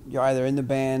 like you're either in the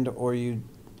band or you."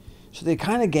 So they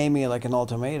kind of gave me like an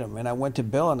ultimatum, and I went to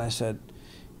Bill and I said,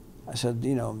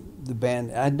 you know, the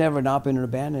band, I'd never not been in a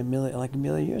band in a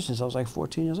million years since I was like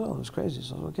 14 years old. It was crazy.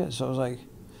 So I was okay. So I was like,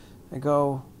 I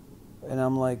go, and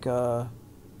I'm like,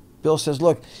 Bill says,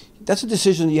 "Look, that's a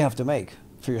decision you have to make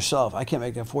for yourself. I can't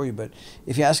make that for you. But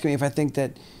if you ask me if I think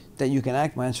that you can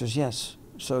act, my answer is yes."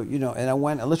 So, you know, and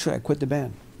I quit the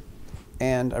band.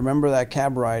 And I remember that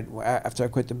cab ride after I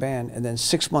quit the band, and then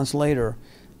 6 months later,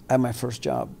 I had my first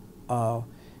job. And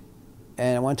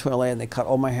I went to LA, and they cut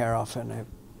all my hair off, and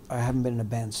I haven't been in a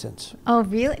band since. Oh,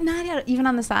 really? Not even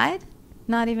on the side?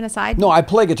 Not even a side? No, I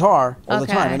play guitar all the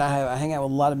time, Okay. and I hang out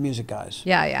with a lot of music guys.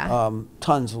 Yeah.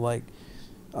 Tons, like,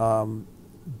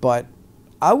 but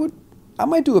I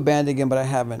might do a band again, but I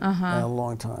haven't in a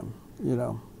long time, you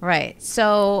know. Right.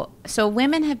 So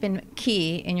women have been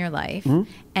key in your life,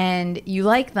 and you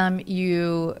like them,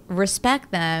 you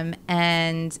respect them,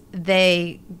 and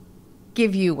they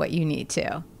give you what you need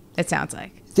to, it sounds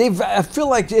like. I feel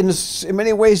like in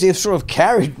many ways they've sort of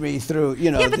carried me through, you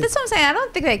know. Yeah, but that's what I'm saying. I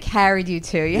don't think they carried you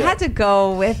to. You had to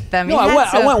go with them. No,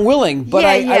 I went willing, but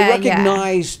I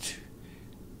recognized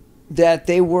that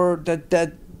they were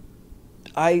that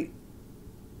I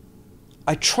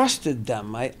trusted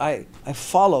them. I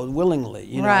followed willingly,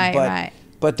 you know. Right.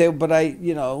 But I,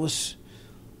 you know, it was.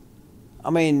 I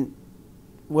mean,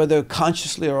 whether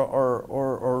consciously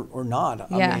or not.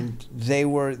 Yeah. I mean, they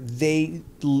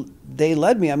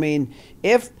led me. I mean,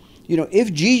 if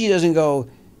Gigi doesn't go,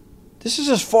 this is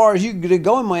as far as you could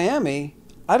go in Miami,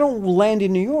 I don't land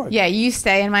in New York. Yeah, you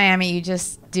stay in Miami. You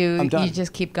just do. I'm done. You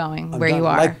just keep going I'm where done. you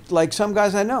are. Like some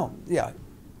guys I know. Yeah.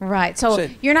 Right. So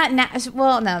you're not.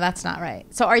 Well, no, that's not right.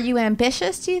 So are you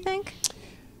ambitious? Do you think?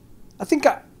 I think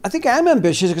I am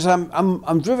ambitious because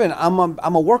I'm driven. I'm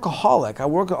a workaholic. I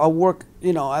work.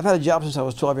 You know, I've had a job since I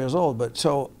was 12 years old. But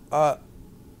so I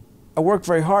work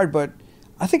very hard. But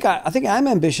I think I'm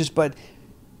ambitious. But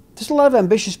there's a lot of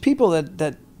ambitious people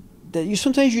that you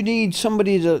sometimes you need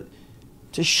somebody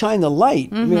to shine the light.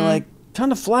 I mean, like turn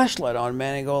the flashlight on,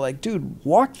 man, and go like, dude,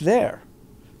 walk there.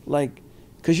 like,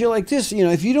 because you're like this, you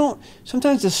know, if you don't,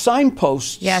 sometimes the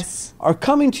signposts Yes. are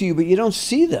coming to you, but you don't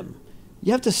see them.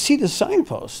 You have to see the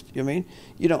signpost. You know what I mean?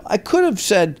 You know, I could have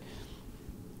said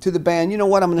to the band, you know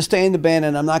what, I'm going to stay in the band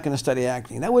and I'm not going to study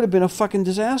acting. That would have been a fucking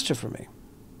disaster for me.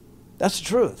 That's the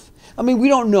truth. I mean, we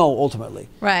don't know ultimately.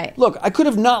 Right. Look, I could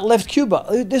have not left Cuba.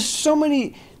 It's so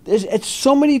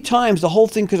many times the whole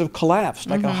thing could have collapsed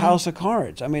like a house of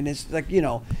cards. I mean, it's like, you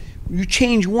know, you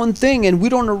change one thing and we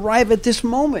don't arrive at this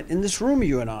moment in this room,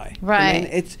 you and I. Right. I mean,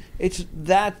 it's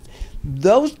that,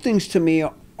 those things to me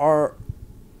are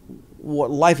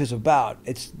what life is about.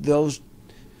 It's those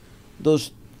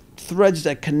threads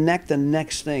that connect the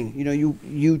next thing. You know,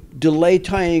 you delay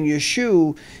tying your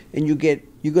shoe and you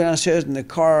go downstairs and the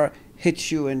car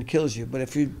hits you and kills you. But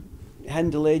if you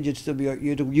hadn't delayed, you'd still be,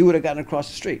 you would have gotten across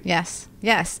the street. Yes.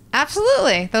 Yes.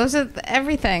 Absolutely. Those are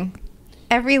everything.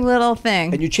 Every little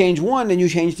thing. And you change one and you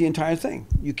change the entire thing.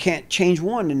 You can't change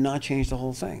one and not change the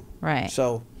whole thing. Right.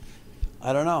 So,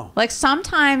 I don't know. Like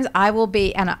sometimes I will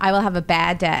have a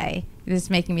bad day. This is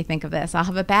making me think of this. I'll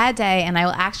have a bad day and I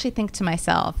will actually think to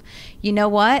myself, you know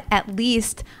what? At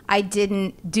least I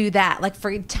didn't do that. Like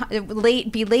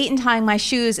be late in tying my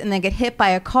shoes and then get hit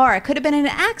by a car. It could have been an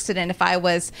accident if I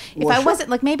wasn't,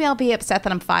 like, maybe I'll be upset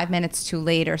that I'm 5 minutes too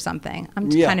late or something. I'm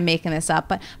kind of making this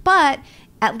up. But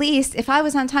at least if I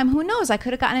was on time, who knows? I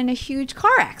could have gotten in a huge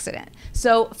car accident.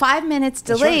 So 5 minutes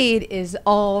delayed is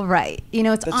all right. You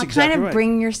know, it's kind of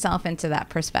bring yourself into that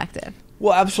perspective.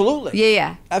 Well, absolutely.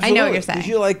 Yeah. Absolutely. I know what you're saying. Because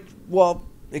you're like, well,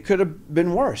 it could have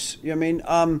been worse. You know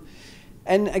what I mean?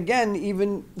 And again,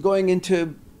 even going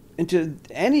into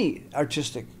any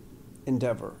artistic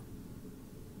endeavor,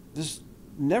 there's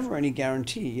never any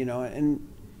guarantee, you know, and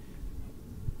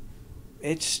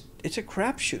it's a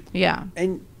crapshoot. Yeah.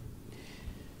 And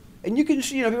you can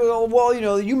see, you know, people go, well, you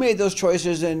know, you made those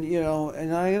choices, and you know,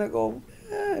 and I'm gonna go,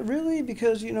 really?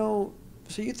 Because, you know,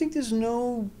 so you think there's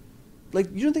no, like,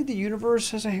 you don't think the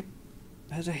universe has a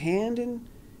hand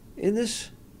in this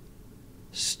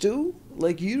stew?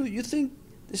 Like, you think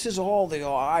this is all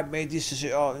I made this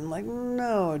decision? Oh, and like,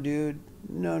 no, dude,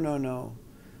 no.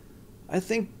 I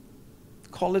think,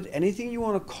 call it anything you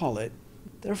want to call it,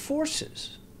 they're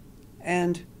forces,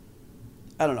 and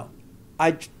I don't know.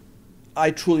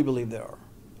 I truly believe there are.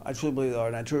 I truly believe there are,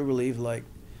 and I truly believe, like,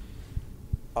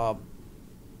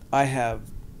 I have,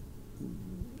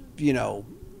 you know,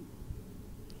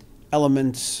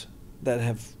 elements that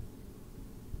have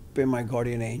been my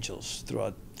guardian angels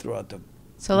throughout the.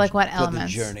 So, like, what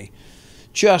elements? The journey,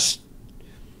 just,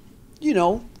 you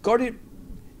know, guardian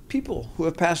people who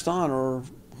have passed on or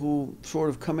who sort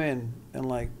of come in and,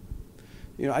 like,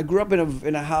 you know, I grew up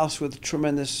in a house with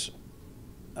tremendous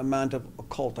amount of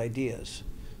occult ideas,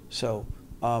 so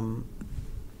a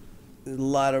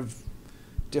lot of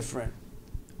different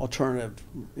alternative,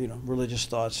 you know, religious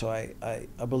thoughts. So I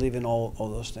believe in all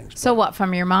those things. So what,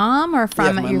 from your mom or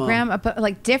from your mom. grandma? But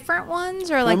like different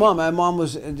ones, or like my mom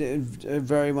was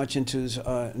very much into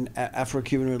an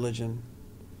Afro-Cuban religion,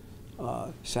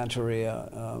 Santeria.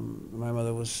 My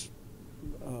mother was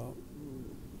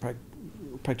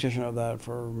practitioner of that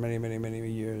for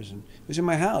many years, and it was in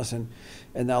my house, and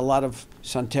a lot of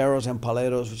santeros and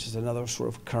paleros, which is another sort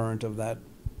of current of that,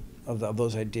 of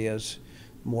those ideas,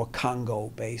 more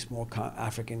Congo based, more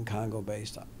African Congo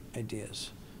based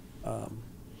ideas.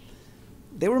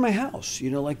 They were in my house, you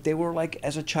know, like they were, like,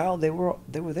 as a child they were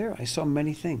there. I saw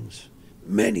many things,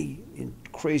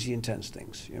 crazy intense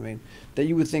things. You know what I mean? That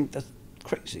you would think that's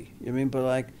crazy. You know what I mean? But,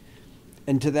 like,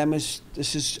 and to them this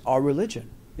is our religion.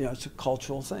 You know, it's a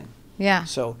cultural thing. Yeah.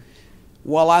 So,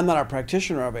 while I'm not a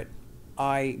practitioner of it,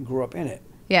 I grew up in it.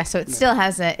 Yeah. So it still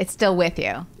it's still with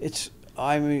you. It's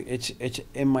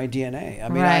in my DNA. I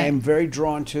mean, Right. I am very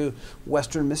drawn to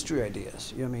Western mystery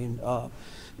ideas. You know what I mean?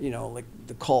 You know, like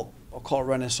the occult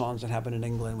renaissance that happened in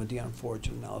England with Dion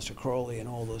Fortune and Aleister Crowley and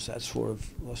all those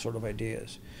sort of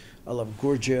ideas. I love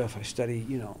Gurdjieff. I study.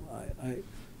 You know,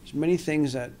 there's many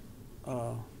things that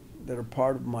are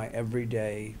part of my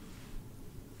everyday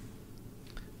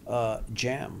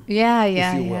jam.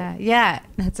 Yeah.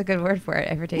 That's a good word for it.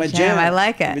 Everyday jam. I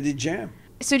like it. Everyday jam.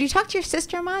 So do you talk to your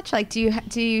sister much? Like, do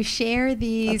you share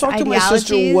these ideologies? I talk to my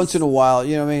sister once in a while.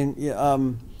 You know what I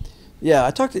mean? Yeah.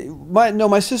 I talk to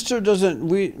my sister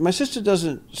doesn't. My sister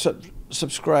doesn't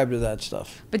subscribe to that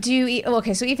stuff. But do you?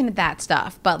 Okay, so even that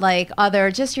stuff, but like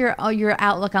just your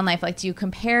outlook on life. Like, do you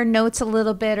compare notes a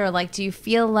little bit, or like, do you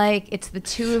feel like it's the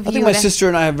two of you? I think my sister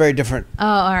and I have very different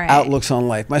outlooks on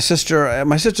life. My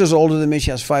sister's older than me. She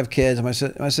has 5 kids.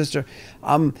 My sister,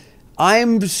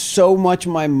 I'm so much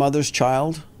my mother's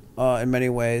child in many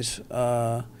ways.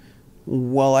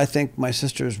 Well, I think my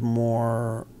sister's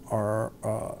more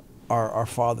our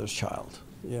father's child.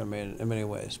 You know what I mean, in many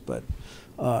ways. But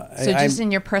so just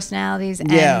in your personalities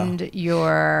yeah. and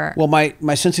your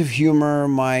my sense of humor,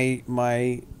 my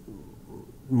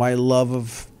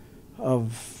love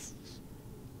of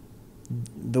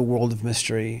the world of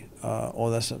mystery.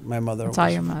 That's my mother. It's all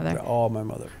your mother. All my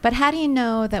mother. But how do you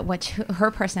know that her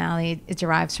personality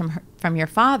derives from your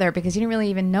father? Because you didn't really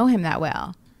even know him that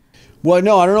well. Well,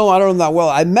 no, I don't know him that well.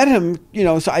 I met him, you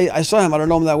know, so I saw him. I don't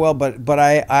know him that well, but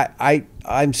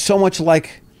I'm so much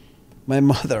like my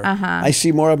mother. I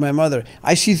see more of my mother.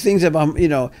 I see things about, you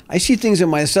know, I see things in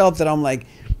myself that I'm like,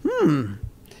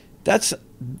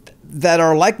 that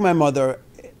are like my mother,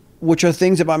 which are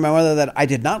things about my mother that I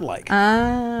did not like.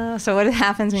 So what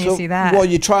happens when you see that? Well,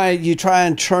 you try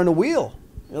and turn a wheel.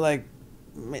 You're like,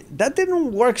 that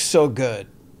didn't work so good.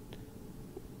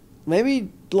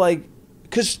 Maybe like,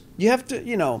 because you have to,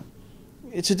 you know,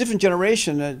 it's a different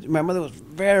generation. My mother was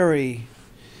very,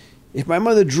 if my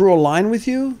mother drew a line with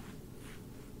you,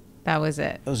 that was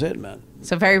it. That was it, man.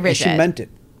 So very rigid. And she meant it.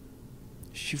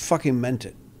 She fucking meant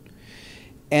it.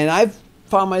 And I've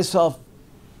found myself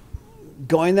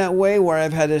going that way where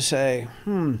I've had to say,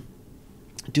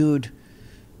 dude,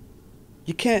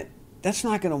 you can't, that's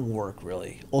not going to work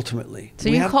really, ultimately. So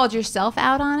you called yourself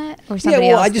out on it, or somebody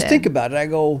else I just think about it. I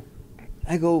go,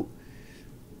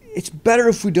 it's better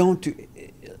if we don't do,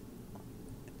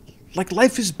 like,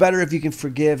 life is better if you can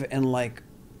forgive and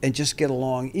just get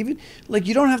along. Even, like,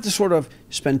 you don't have to sort of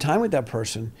spend time with that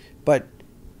person, but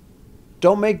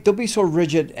don't be so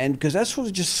rigid, and because that's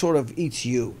what just sort of eats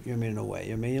you. You know what I mean, in a way. You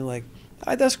know what I mean, you're like,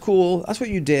 all right, that's cool. That's what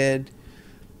you did.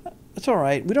 That's all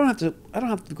right. I don't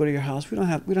have to go to your house. We don't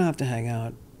have to hang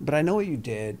out. But I know what you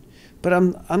did. But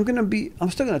I'm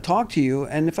still gonna talk to you.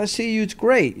 And if I see you, it's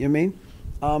great. You know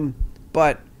what I mean?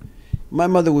 But my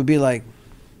mother would be like,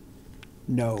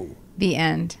 no. The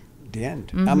end. The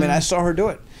end. I mean, I saw her do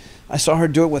it. I saw her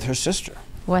do it with her sister.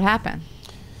 What happened?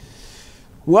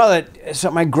 Well, it's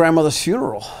at my grandmother's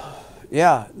funeral.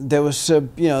 Yeah, there was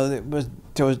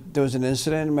there was an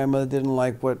incident. And my mother didn't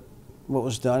like what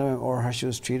was done or how she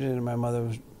was treated, and my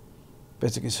mother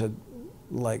basically said,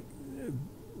 like,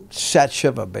 sat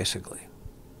Shiva, basically,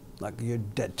 like, you're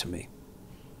dead to me.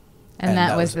 And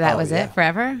that was it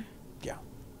forever. Yeah.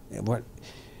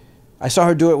 I saw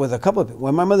her do it with a couple of people.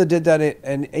 When my mother did that,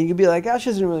 and you'd be like, oh, she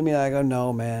doesn't really mean it. I go,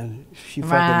 no, man. She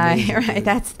fucking means it, right.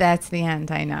 Dude. That's the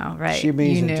end. I know, right. She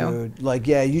means it, dude. Like,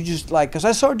 yeah, you just, like, because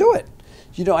I saw her do it.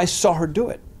 You know, I saw her do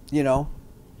it, you know.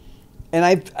 And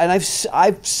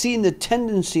I've seen the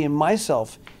tendency in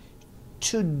myself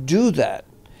to do that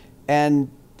and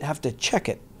have to check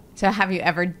it. So have you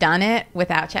ever done it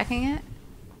without checking it?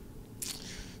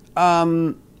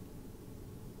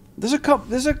 There's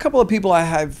a couple of people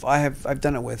I've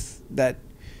done it with that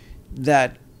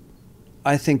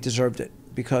I think deserved it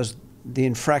because the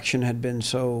infraction had been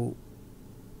so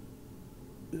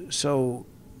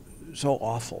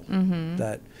awful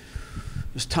that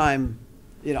it was time.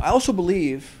 You know, I also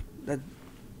believe that,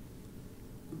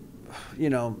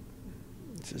 you know,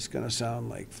 this is going to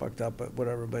sound like fucked up, but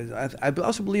whatever. But I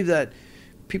also believe that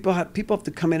people have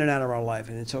to come in and out of our life,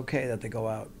 and it's okay that they go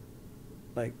out.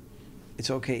 Like,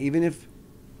 it's okay, even if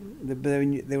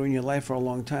they were in your life for a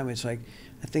long time. It's like,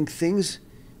 I think things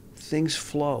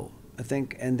flow. I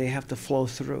think, and they have to flow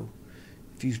through.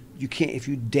 If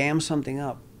you dam something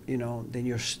up, you know, then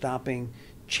you're stopping.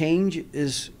 Change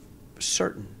is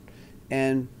certain.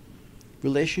 And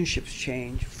relationships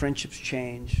change, friendships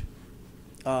change,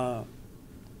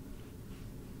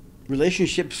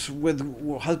 relationships with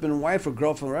husband and wife or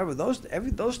girlfriend or whatever,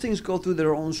 those things go through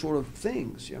their own sort of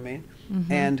things, you know what I mean?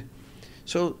 And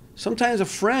so sometimes a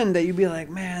friend that you'd be like,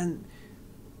 man,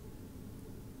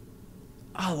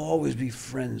 I'll always be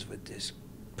friends with this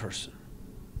person.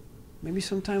 Maybe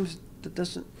sometimes that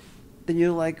doesn't, then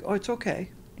you're like, oh, it's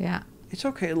okay. Yeah. It's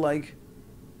okay, like,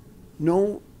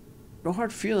 no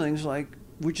hard feelings, like,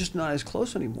 we're just not as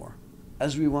close anymore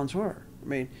as we once were. I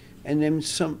mean, and then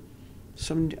some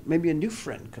maybe a new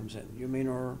friend comes in, you mean,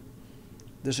 or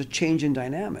there's a change in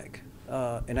dynamic.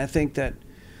 And I think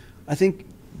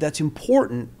that's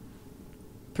important,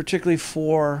 particularly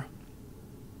for,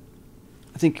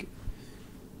 I think,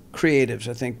 creatives.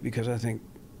 Because I don't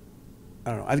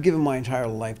know, I've given my entire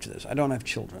life to this. I don't have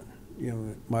children. You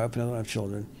know, my wife and I don't have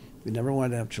children. We never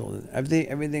wanted to have children.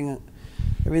 Everything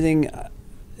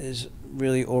is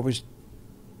really always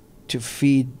to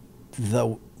feed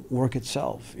the work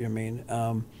itself. You know what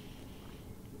I mean?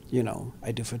 You know,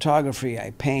 I do photography,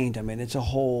 I paint. I mean, it's a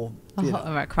whole,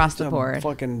 across the board,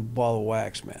 fucking ball of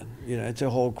wax, man. You know, it's a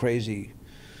whole crazy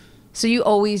So you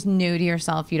always knew to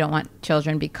yourself you don't want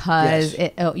children because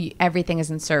everything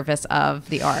is in service of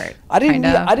the art. I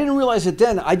didn't realize it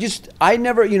then. I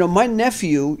never, my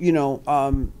nephew,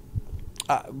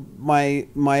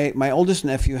 my oldest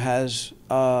nephew has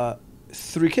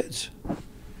 3 kids,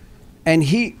 and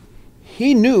he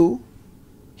knew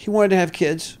he wanted to have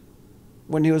kids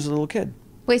when he was a little kid.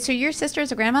 Wait, so your sister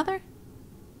is a grandmother?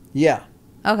 Yeah.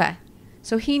 Okay,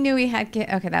 so he knew he had kids.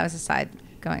 Okay, that was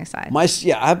going aside. My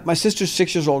sister's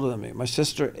 6 years older than me. My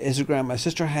sister is a grandma. My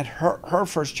sister had her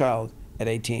first child at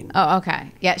 18. Oh,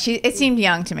 okay. Yeah, it seemed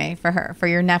young to me for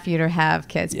your nephew to have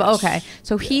kids. Yes. But okay,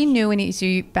 so he knew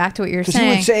back to what you're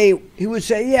saying. He would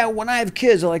say, yeah, when I have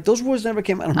kids, like those words never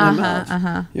came out of my mouth.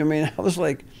 You know what I mean? I was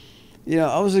like,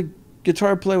 I was a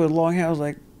guitar player with long hair. I was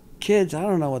like, kids, I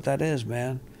don't know what that is,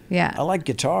 man. Yeah. I like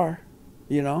guitar,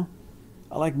 I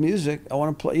like music. I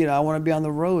want to play, I want to be on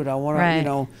the road. I want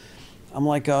to, I'm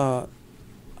like, I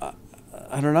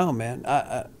don't know, man.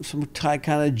 Some kind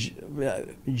of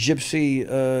gypsy,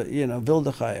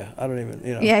 Wildechaya. I don't even,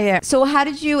 Yeah. So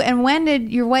when did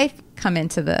your wife come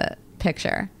into the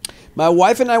picture? My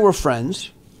wife and I were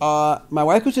friends. My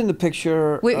wife was in the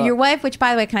picture. Your wife, which,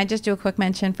 by the way, can I just do a quick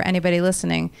mention for anybody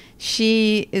listening?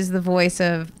 She is the voice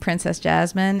of Princess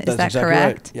Jasmine. Is that exactly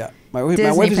correct? Right. Yeah. My wife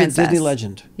is a Disney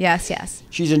legend. Yes.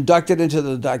 She's inducted into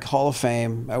the Hall of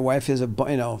Fame. My wife is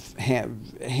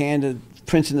handed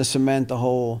prints in the cement. The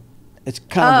whole, it's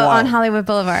kind of wild. On Hollywood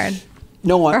Boulevard.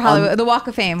 No, or Hollywood, the Walk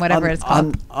of Fame, whatever it's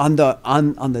called. On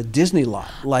the Disney lot,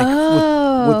 like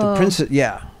with the princess.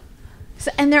 Yeah.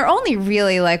 So, and there are only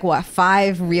really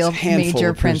 5 real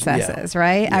major princesses,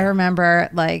 right? Yeah. I remember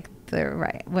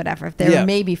whatever. There were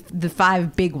maybe the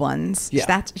 5 big ones.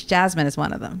 Yeah. Jasmine is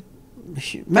one of them.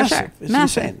 Massive. Sure. It's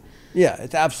Massive. insane. Yeah,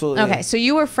 it's absolutely. Okay, so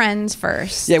you were friends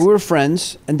first. Yeah, we were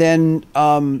friends, and then.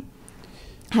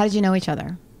 How did you know each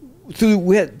other?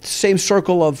 We had the same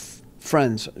circle of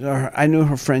friends. I knew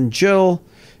her friend Jill,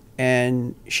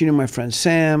 and she knew my friend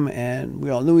Sam, and we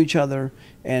all knew each other.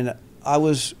 And I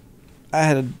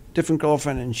had a different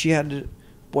girlfriend, and she had a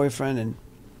boyfriend, and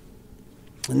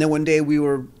then one day we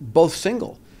were both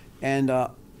single, and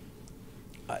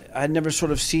I'd never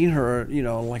sort of seen her,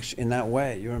 like in that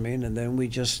way, you know what I mean? And then we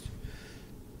just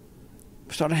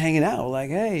started hanging out, like,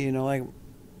 hey, and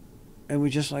we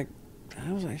just I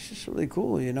was like, this is really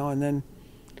cool, and then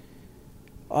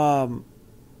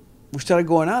we started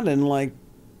going out and like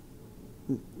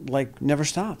never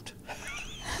stopped.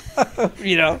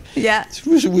 Yeah.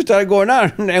 We started going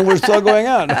out, and we're still going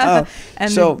out. And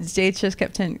so the dates just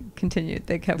continued.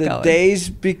 They kept going. The days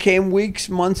became weeks,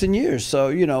 months, and years. So,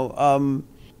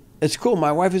 it's cool.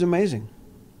 My wife is amazing.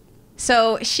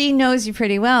 So she knows you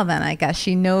pretty well then, I guess.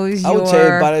 She knows I would say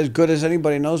about as good as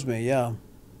anybody knows me, yeah.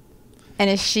 And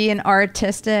is she an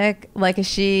artistic, is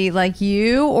she like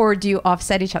you, or do you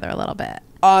offset each other a little bit?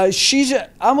 I'm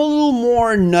a little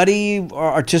more nutty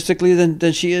artistically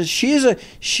than she is.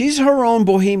 She's her own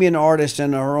bohemian artist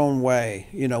in her own way.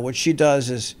 What she does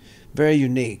is very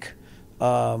unique.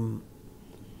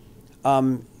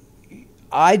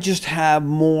 I just have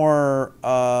more.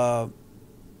 I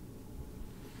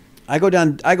go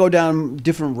down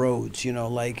different roads.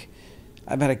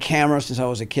 I've had a camera since I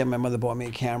was a kid. My mother bought me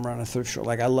a camera on a thrift store.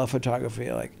 I love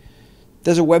photography.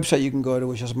 There's a website you can go to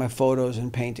which has my photos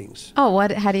and paintings. Oh,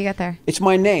 what? How do you get there? It's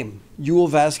my name,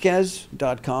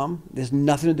 YulVazquez.com. There's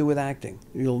nothing to do with acting.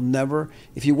 You'll never,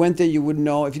 if you went there, you wouldn't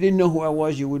know. If you didn't know who I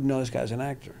was, you wouldn't know this guy's an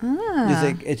actor. You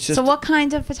think it's just. So what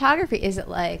kind of photography is it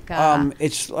like?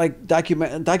 It's like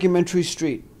documentary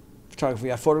street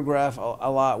photography. I photograph a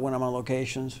lot when I'm on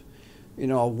locations.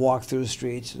 I'll walk through the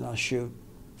streets and I'll shoot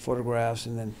photographs,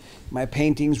 and then my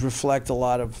paintings reflect a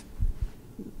lot of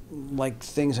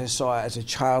things I saw as a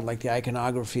child, like the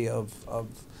iconography of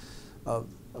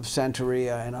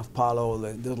Santeria and of Palo,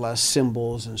 the last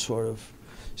symbols and sort of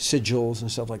sigils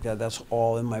and stuff like that. That's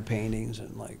all in my paintings,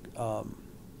 and and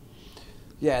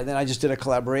then I just did a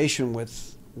collaboration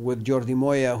with Jordi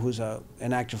Moya, who's an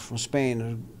actor from Spain,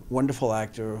 a wonderful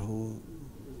actor who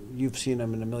you've seen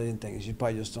him in a million things. You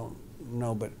probably just don't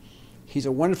know, but he's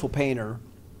a wonderful painter.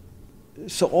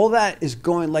 So all that is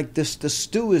going this. The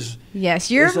stew is.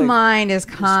 Yes, your mind is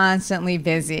constantly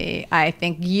busy. I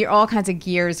think all kinds of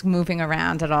gears moving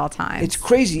around at all times. It's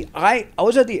crazy. I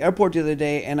was at the airport the other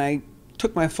day, and I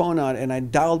took my phone out and I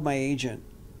dialed my agent,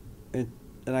 and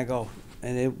I go,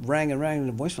 and it rang in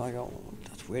the voicemail. I go, oh,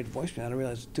 that's weird voicemail. And I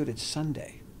realized, dude, it's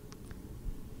Sunday.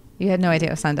 You had no idea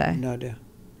it was Sunday. No idea.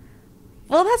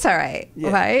 Well, that's all right,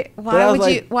 right?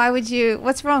 Why would you?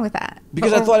 What's wrong with that?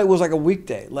 Because I thought it was like a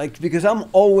weekday, because I'm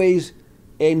always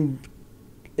in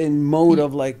mode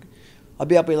of I'll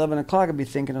be up at 11 o'clock. I'll be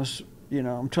thinking of,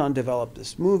 I'm trying to develop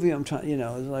this movie. I'm trying,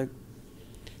 it's like,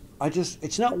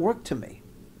 it's not work to me.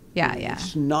 Yeah, yeah.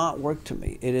 It's not work to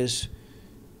me. It is,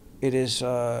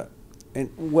 and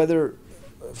whether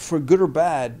for good or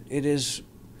bad, it is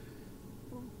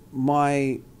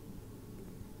my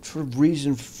sort of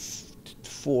reason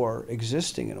for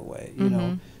existing in a way,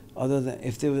 other than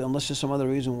unless there's some other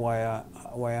reason why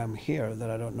I'm here that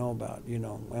I don't know about,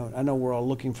 I know we're all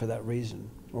looking for that reason,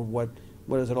 or what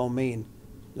does it all mean?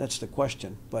 That's the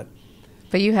question, but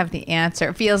you have the answer.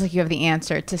 It feels like you have the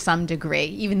answer to some degree,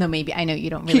 even though maybe I know you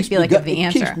don't really feel like you have the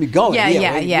answer. It keeps me going.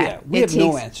 Yeah. We have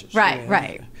no answers.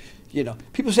 Right.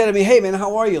 People say to me, "Hey man,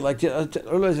 how are you?" Like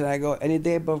earlier today, I go, "Any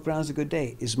day above ground is a good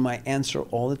day," is my answer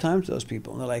all the time to those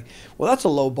people, and they're like, "Well, that's a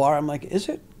low bar." I'm like, "Is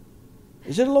it?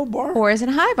 Is it a low bar? Or is it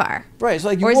a high bar?" Right. It's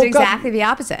like or is it exactly the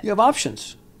opposite? You have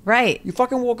options. Right. You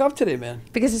fucking woke up today, man.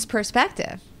 Because it's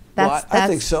perspective. I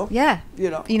think so. Yeah.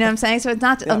 You know what I'm saying? So it's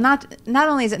not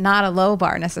only is it not a low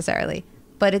bar necessarily,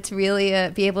 but it's really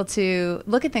be able to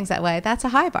look at things that way. That's a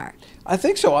high bar. I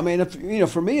think so. I mean,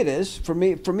 for me it is. For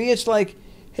me it's like,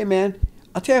 hey man,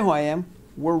 I'll tell you who I am.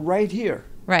 We're right here.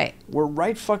 Right. We're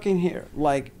right fucking here.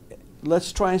 Like,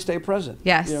 let's try and stay present.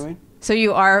 Yes. You know what I mean? So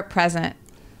you are present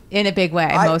in a big way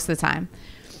most of the time.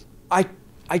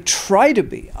 I try to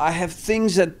be. I have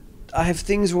things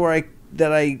where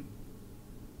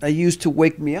I use to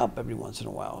wake me up every once in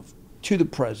a while to the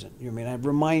present. You know what I mean? I have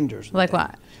reminders. Like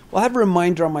what? Well, I have a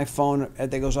reminder on my phone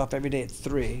that goes off every day at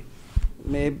 3.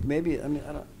 Maybe I mean,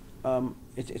 I don't.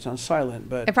 It's on silent,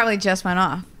 but it probably just went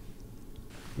off.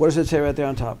 What does it say right there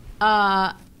on top?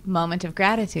 Moment of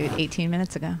gratitude 18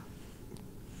 minutes ago.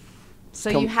 So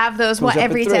you have those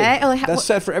every day? That's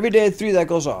set for every day at 3. That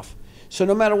goes off. So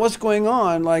no matter what's going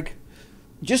on, like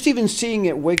just even seeing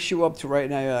it wakes you up to right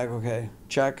now. You're like, okay,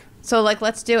 check. So like,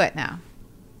 let's do it now.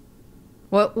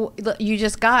 What you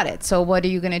just got it. So what are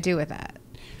you going to do with that?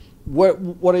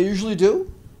 What I usually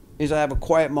do is I have a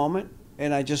quiet moment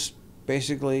and I just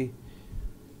basically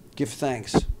give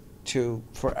thanks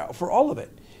for all of it.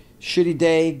 Shitty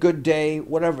day, good day,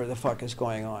 whatever the fuck is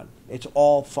going on. It's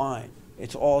all fine.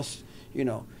 It's all,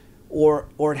 or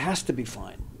it has to be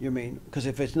fine. You know what I mean? Because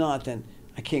if it's not, then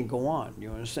I can't go on.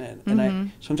 You understand? Mm-hmm.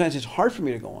 And sometimes it's hard for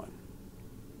me to go on.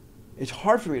 It's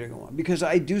hard for me to go on because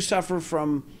I do suffer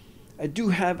from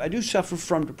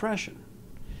depression.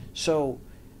 So,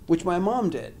 which my mom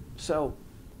did. So,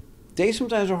 days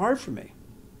sometimes are hard for me.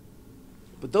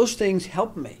 But those things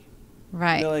help me.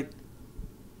 Right. They're like.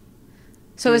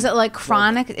 So is it like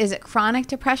chronic? Is it chronic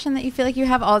depression that you feel like you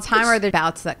have all the time, or are there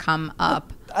bouts that come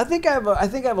up? I think I have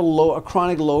a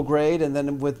chronic low grade, and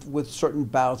then with certain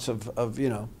bouts of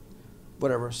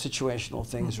whatever situational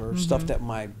things or stuff that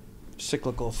my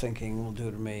cyclical thinking will do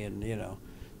to me, and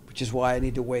which is why I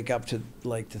need to wake up to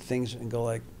like the things and go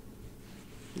like,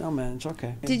 no man, it's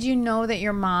okay. Did you know that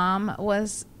your mom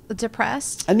was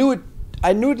depressed? I knew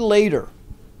it later,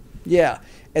 yeah,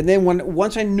 and then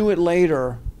once I knew it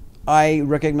later, I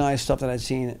recognized stuff that I'd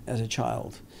seen as a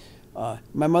child.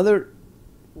 My mother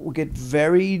would get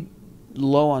very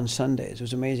low on Sundays. It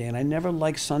was amazing, and I never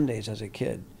liked Sundays as a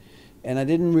kid, and I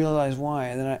didn't realize why.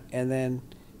 And then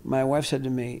my wife said to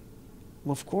me,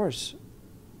 "Well, of course,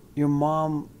 your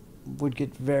mom would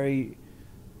get very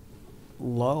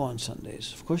low on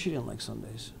Sundays. Of course, she didn't like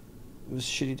Sundays. It was a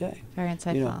shitty day." Very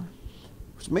insightful.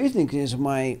 What's amazing is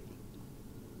my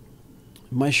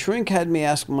shrink had me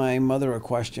ask my mother a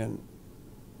question.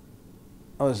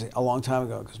 It was a long time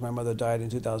ago because my mother died in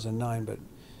 2009. But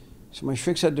so my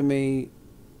shrink said to me,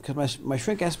 because my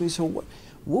shrink asked me, "So what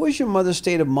was your mother's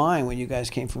state of mind when you guys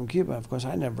came from Cuba?" Of course,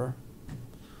 I never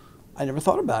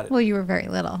thought about it. Well, you were very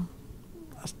little.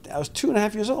 I was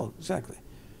 2.5 years old, exactly.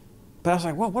 But I was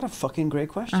like, "Wow, what a fucking great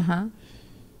question." Uh-huh.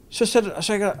 So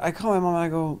I call my mom and I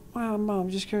go, "Wow, Mom, I'm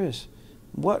just curious.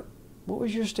 What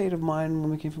was your state of mind when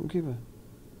we came from Cuba?"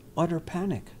 Utter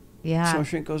panic. Yeah. So my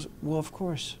shrink goes, "Well, of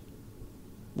course.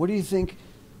 What do you think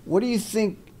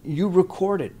you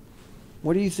recorded?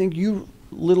 What do you think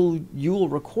little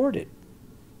Yul recorded?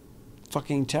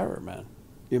 Fucking terror, man.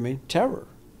 You know what I mean? Terror.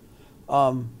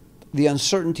 The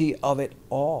uncertainty of it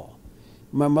all.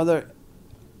 My mother,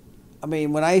 I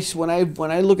mean, when I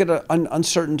look at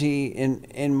uncertainty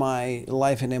in my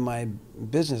life and in my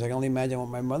business, I can only imagine what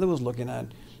my mother was looking at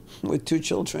with 2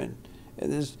 children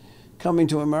and this coming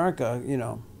to America,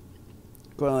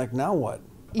 going like, now what?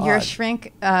 Your odd.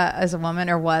 shrink as a woman,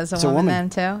 or was It's a woman then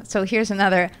too. So here's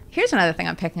another thing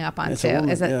I'm picking up on It's too, a woman,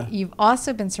 is that yeah. you've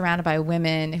also been surrounded by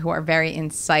women who are very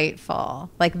insightful.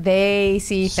 Like they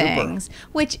see Super. things,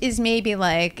 which is maybe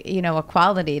like, you know, a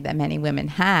quality that many women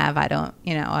have. I don't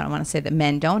want to say that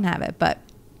men don't have it, but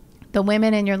the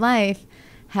women in your life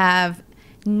have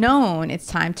known it's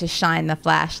time to shine the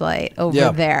flashlight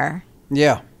over there.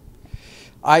 Yeah.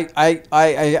 I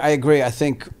agree. I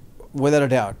think without a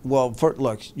doubt. Well,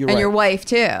 look, you're right. And your wife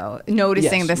too,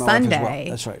 noticing the my wife as Sunday. well.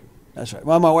 That's right. That's right.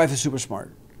 Well, my wife is super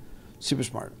smart. Super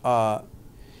smart.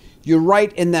 You're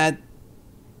right in that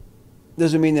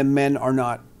doesn't mean that men are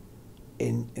not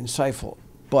insightful,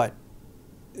 but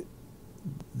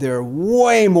there are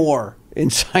way more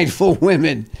insightful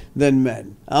women than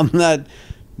men. I'm not,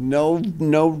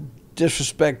 no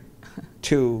disrespect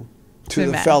to the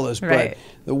men, fellas, right. but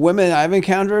the women I've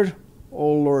encountered,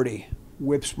 oh lordy,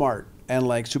 whip smart and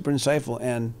like super insightful,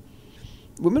 and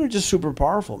women are just super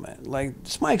powerful, man. Like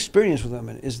it's my experience with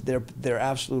women is their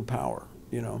absolute power,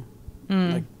 you know,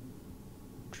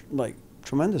 like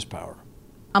tremendous power.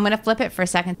 I'm going to flip it for a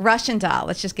second. Russian Doll.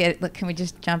 Can we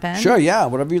just jump in? Sure, yeah,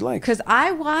 whatever you like. Because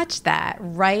I watched that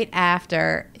right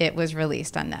after it was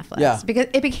released on Netflix. Yeah. Because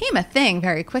it became a thing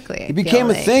very quickly. It became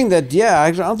a thing that,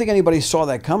 I don't think anybody saw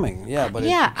that coming. Yeah, but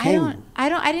yeah, it became...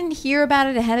 I didn't hear about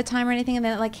it ahead of time or anything, and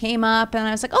then it like came up, and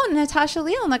I was like, oh, Natasha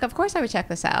Lyonne. Like, of course I would check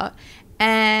this out.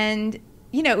 And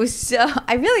you know, it was so,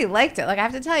 I really liked it. Like, I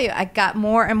have to tell you, I got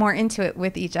more and more into it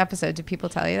with each episode. Did people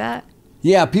tell you that?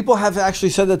 Yeah, people have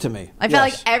actually said that to me. I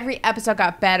felt like every episode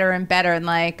got better and better, and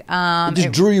like it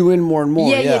just drew you in more and more.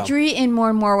 Yeah, it drew you in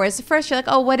more and more. Whereas at first you're like,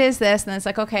 oh, what is this? And then it's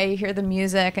like, okay, you hear the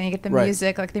music, and you get the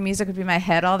music. Like the music would be in my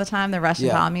head all the time, the Russian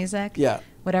Doll music. Yeah.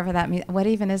 Whatever that means. What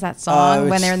even is that song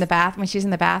when they're in the when she's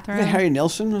in the bathroom? Is it Harry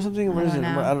Nilsson or something? What is it?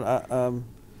 I don't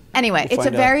Anyway, it's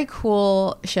a very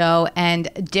cool show and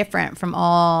different from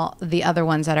all the other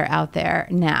ones that are out there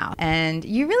now. And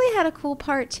you really had a cool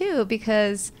part too,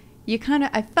 because you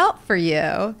I felt for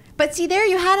you. But see, there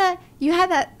you had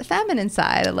that feminine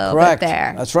side a little bit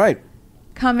there. That's right.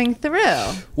 Coming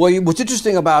through. Well, what's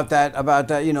interesting about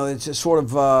that, you know, it's a sort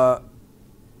of, I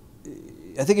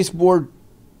think it's more,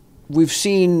 we've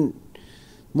seen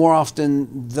more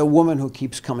often the woman who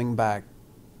keeps coming back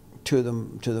to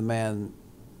the man.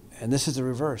 And this is the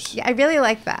reverse. Yeah, I really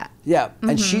like that. Yeah,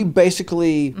 and she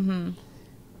basically,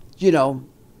 you know,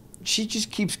 she just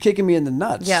keeps kicking me in the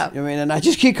nuts. Yeah, I mean, and I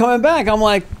just keep coming back. I'm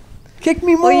like, kick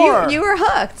me more. Well, you were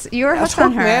hooked. You were hooked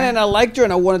on her, man. And I liked her,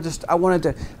 and I wanted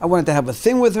to have a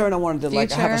thing with her, and I wanted to like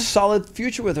have a solid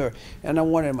future with her, and I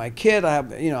wanted my kid.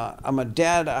 I'm a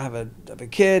dad. I have a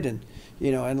kid, and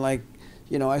you know, and like,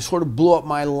 you know, I sort of blew up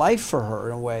my life for her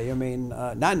in a way. I mean,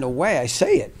 not in a way. I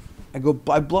say it. I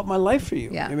blew up my life for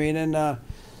you. Yeah. I mean,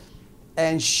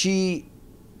 and she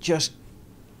just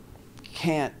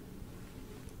can't.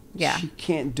 Yeah. She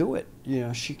can't do it. You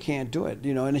know, she can't do it.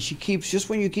 You know, and she keeps, just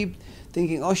when you keep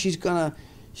thinking, oh, it's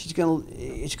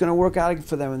gonna work out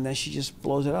for them, and then she just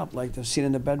blows it up, like the scene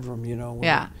in the bedroom. You know.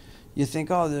 Yeah. You think,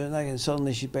 oh, they're not, and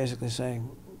suddenly she's basically saying,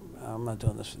 I'm not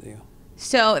doing this with you.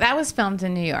 So that was filmed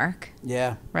in New York.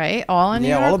 Yeah. Right. All in New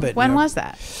York. Yeah, all of it. When was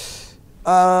that?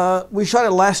 We shot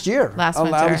it last year. Last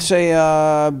winter. I would say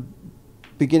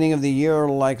beginning of the year,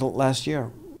 like last year.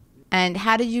 And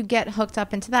how did you get hooked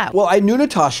up into that? Well, I knew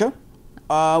Natasha.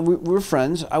 We were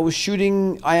friends. I was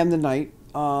shooting I Am the Night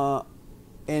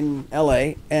in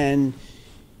L.A., and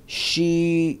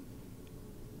she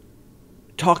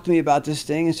talked to me about this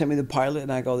thing and sent me the pilot,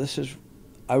 and I go,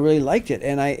 I really liked it,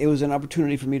 and it was an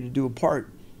opportunity for me to do a part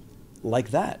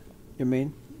like that. You know what I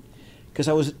mean?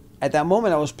 Because at that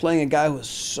moment, I was playing a guy who was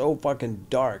so fucking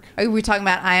dark. Are we talking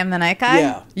about I Am the Night guy?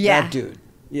 Yeah. That dude.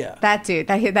 Yeah. That dude.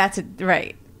 That's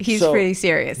right. He's pretty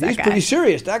serious, that guy. He's pretty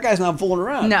serious. That guy's not fooling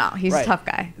around. No, he's a tough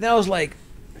guy. Then I was like,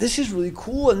 this is really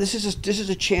cool, and this is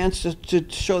a chance to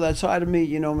show that side of me,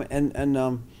 you know,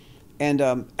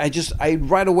 I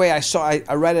right away I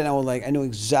read it, and I was like, I knew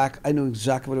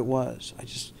exactly what it was.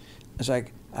 It's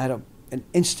like I had an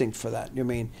instinct for that, you know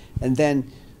what I mean? And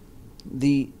then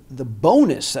the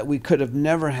bonus that we could have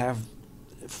never have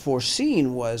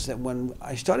foreseen was that when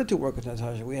I started to work with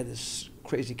Natasha, we had this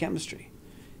crazy chemistry,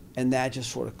 and that just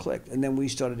sort of clicked. And then we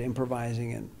started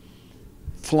improvising and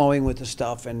flowing with the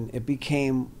stuff, and it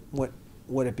became what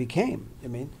it became. I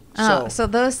mean, so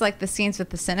those, like the scenes with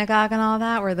the synagogue and all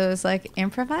that, were those like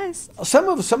improvised? Some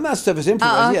of that stuff is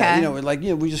improvised. Oh, okay. Yeah, you know, like,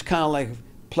 you know, we just kind of like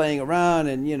playing around,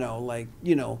 and they're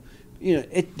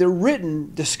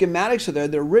written. The schematics are there.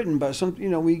 They're written, but some, you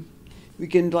know, we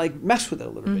can like mess with it a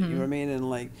little bit. You know what I mean? And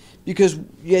like, because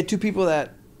you had two people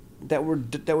that that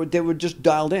were just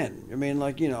dialed in. I mean,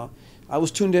 like, you know, I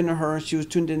was tuned into her, she was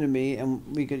tuned into me,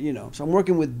 and we could, you know. So I'm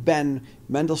working with Ben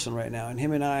Mendelsohn right now, and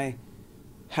him and I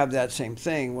have that same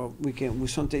thing where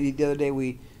the other day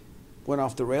we went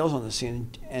off the rails on the scene,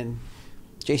 and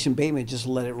Jason Bateman just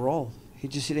let it roll. He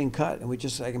didn't cut, and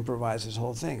I improvised this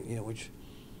whole thing, you know, which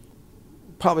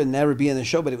probably never be in the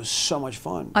show, but it was so much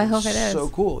fun. I hope it is. So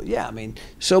cool. Yeah, I mean,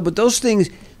 but those things,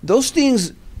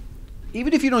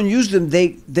 even if you don't use them,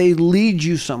 they lead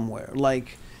you somewhere.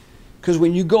 Like, because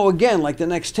when you go again, like the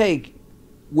next take,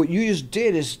 what you just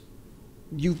did is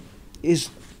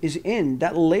in,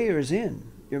 that layer is in.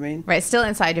 You know what I mean? Right, still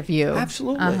inside of you.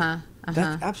 Absolutely.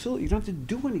 That's absolutely. You don't have to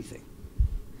do anything.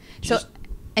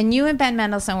 And you and Ben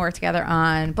Mendelsohn worked together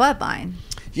on Bloodline.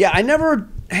 Yeah, I never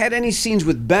had any scenes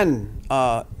with Ben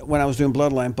when I was doing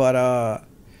Bloodline, but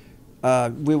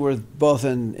we were both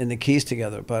in the Keys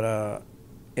together. But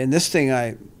in this thing,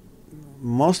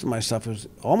 all my stuff was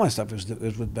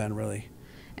with Ben, really.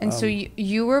 And so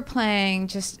you were playing,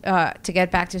 just to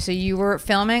get back to, so you were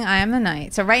filming I Am the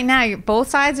Night. So right now, both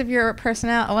sides of your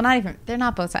personality, well, they're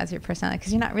not both sides of your personality,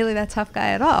 because you're not really that tough guy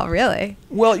at all, really.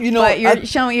 Well, you know. But you're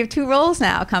showing, you have two roles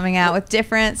now coming out with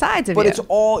different sides of you. But it's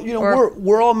all, you know,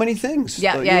 we're all many things.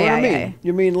 Yeah, you yeah, know yeah, what I mean? yeah.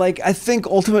 You mean, like, I think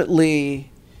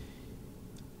ultimately,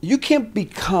 you can't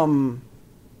become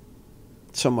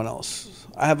someone else.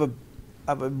 I have a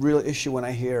real issue when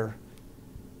I hear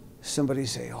somebody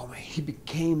say, "Oh man, he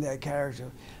became that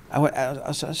character."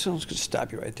 I just going to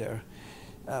stop you right there.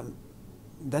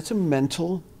 That's a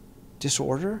mental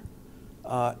disorder.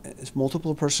 It's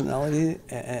multiple personality,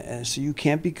 and so you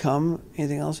can't become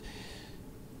anything else.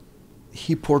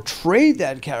 He portrayed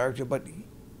that character, but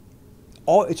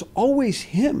it's always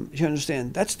him. You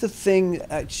understand? That's the thing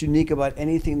that's unique about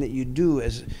anything that you do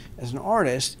as an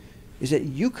artist, is that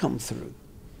you come through.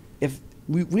 If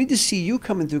we need to see you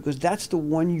coming through, because that's the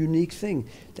one unique thing.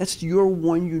 That's your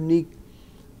one unique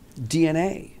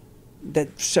DNA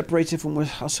that separates it from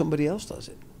how somebody else does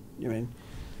it. You know what I mean?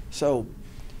 So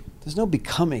there's no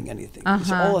becoming anything.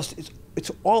 It's all us.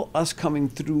 It's all us coming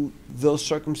through those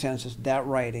circumstances. That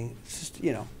writing, it's just,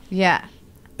 you know. Yeah.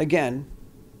 Again,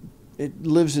 it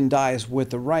lives and dies with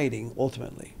the writing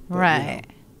ultimately. But, right.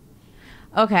 You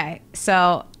know. Okay.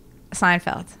 So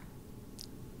Seinfeld.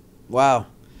 Wow.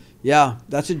 Yeah,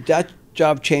 that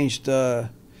job changed my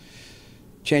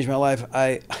life.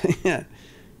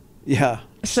 Yeah.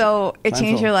 So it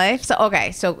changed your life. So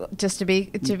okay, so just to be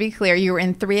clear, you were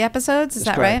in 3 episodes. Is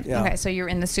that right? Yeah. Okay, so you were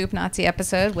in the Soup Nazi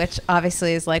episode, which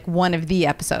obviously is like one of the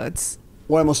episodes.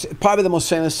 Probably the most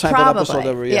famous Seinfeld episode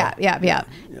ever. Yeah.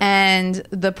 And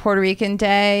the Puerto Rican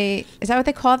Day, is that what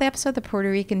they call the episode? The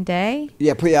Puerto Rican Day?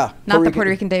 Yeah. Not the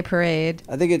Puerto Rican Day Parade.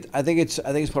 I think it's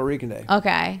Puerto Rican Day.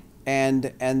 Okay. And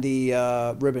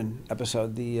the ribbon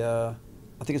episode, I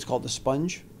think it's called The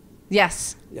Sponge.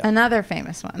 Yes. Yeah. Another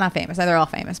famous one. Not famous. They're all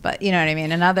famous, but you know what I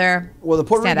mean. Another. Well, the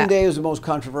Puerto Rican Day is the most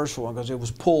controversial one, because it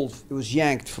was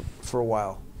yanked for a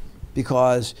while,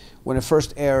 because when it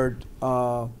first aired,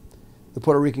 the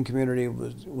Puerto Rican community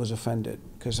was offended,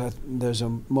 because there's a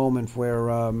moment where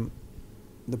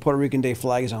the Puerto Rican Day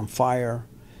flag is on fire,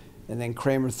 and then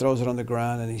Kramer throws it on the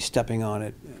ground and he's stepping on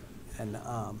it, and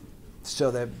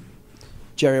so that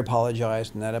Jerry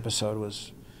apologized, and that episode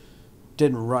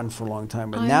didn't run for a long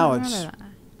time, but now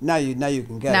you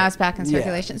can get it. Now it's back in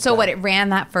circulation. Yeah, so what, it ran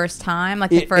that first time, like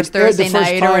the first Thursday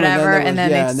night or whatever, and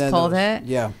then they pulled it?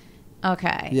 Yeah.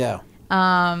 Okay. Yeah.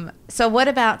 So what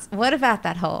about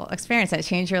that whole experience? Did it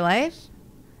change your life?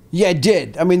 Yeah, it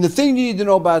did. I mean, the thing you need to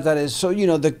know about that is, so, you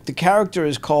know, the character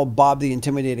is called Bob the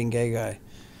Intimidating Gay Guy.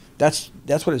 That's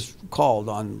what it's called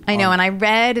on. I know, and I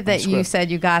read that you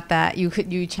said you got that.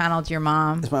 You channeled your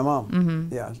mom. It's my mom.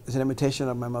 Mm-hmm. Yeah, it's an imitation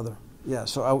of my mother. Yeah,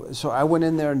 so I went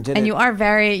in there and did it. And you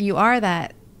are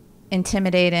that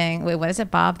intimidating. Wait, what is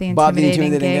it? Bob the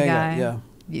Intimidating Gay Guy. Yeah.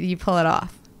 You pull it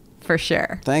off, for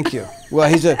sure. Thank you. Well,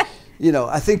 he's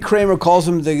I think Kramer calls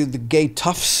him the gay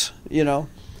toughs, you know.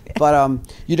 But,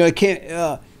 you know, it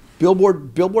can't,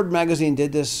 Billboard magazine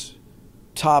did this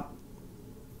top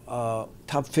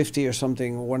 50 or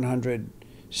something, 100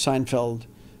 Seinfeld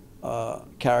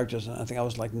characters, and I think I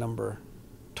was like number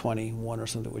 21 or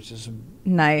something, which is a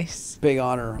nice, big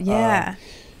honor. Yeah.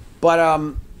 But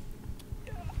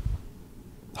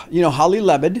you know, Holly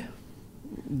Lebed,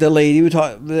 the lady we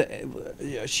talked,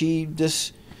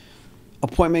 this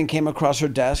appointment came across her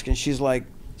desk, and she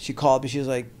called me. She's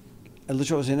like, I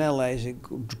literally was in LA. She said,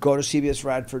 go to CBS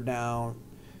Radford now.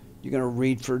 You're gonna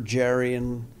read for Jerry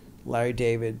and Larry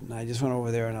David. And I just went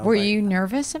over there, and I was Were you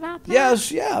nervous about that? Yeah,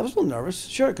 I was a little nervous.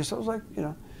 Sure, because I was like, you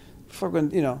know, before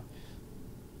going, you know,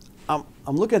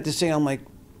 I'm looking at this thing. I'm like,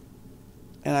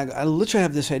 And I literally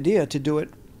have this idea to do it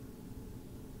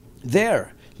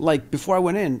there, like before I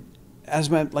went in, as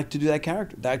to do that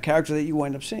character that you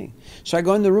wind up seeing. So I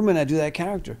go in the room and I do that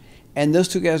character, and those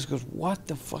two guys goes, "What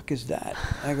the fuck is that?"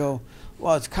 And I go,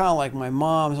 "Well, it's kind of like my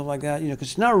mom, something like that, because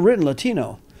it's not written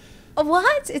Latino."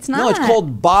 What? It's not. No, it's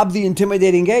called Bob the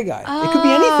Intimidating Gay Guy. Oh, it could be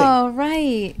anything. Oh,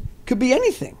 right. Could be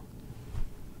anything.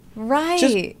 Right.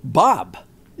 Just Bob,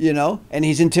 and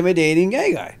he's intimidating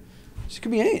gay guy. So it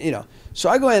could be anything, So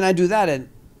I go in and I do that, and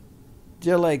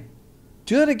they're like,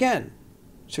 "Do that again."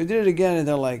 So we did it again, and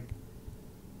they're like,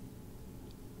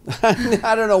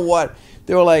 I don't know what.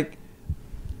 They were like,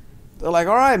 "All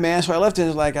right, man." So I left, and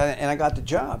it's like, and I got the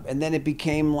job, and then it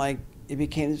became like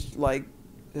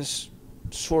this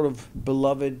sort of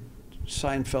beloved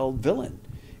Seinfeld villain.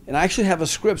 And I actually have a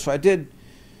script. So I did.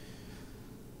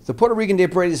 The Puerto Rican Day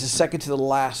Parade is the second to the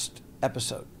last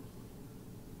episode.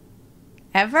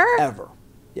 Ever? Ever.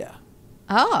 Yeah.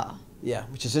 Oh. Yeah,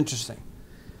 which is interesting.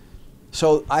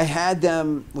 So I had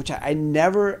them, which I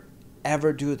never,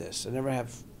 ever do this. I never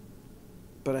have.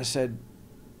 But I said,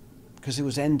 because it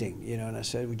was ending, and I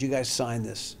said, "Would you guys sign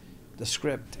the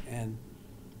script?" And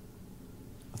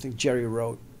I think Jerry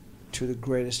wrote to the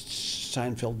greatest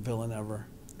Seinfeld villain ever.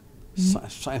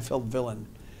 Seinfeld villain.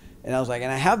 And I was like,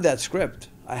 and I have that script.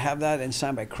 I have that, and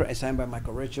signed by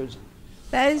Michael Richards.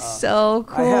 That is so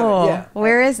cool. I have it, yeah.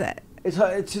 Where is it?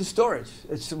 It's in storage.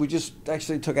 We just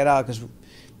actually took it out because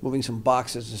moving some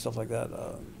boxes and stuff like that.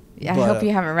 Yeah, I hope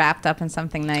you have it wrapped up in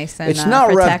something nice and it's not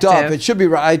protective. wrapped up. It should be.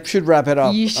 I should wrap it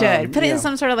up. You should put it in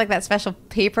some sort of like that special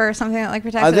paper or something that like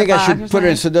protects. I think I should put it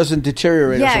in so it doesn't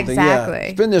deteriorate. Yeah, or something. exactly. Yeah,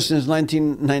 it's been there since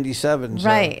 1997. So.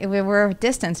 Right, we're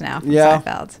distant now from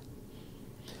Seinfeld.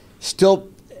 Still,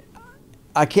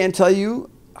 I can't tell you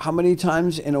how many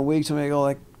times in a week somebody go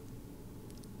like,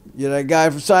 "You're that guy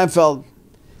from Seinfeld."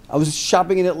 I was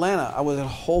shopping in Atlanta. I was at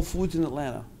Whole Foods in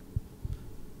Atlanta,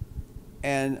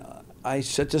 and I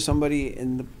said to somebody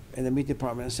in the meat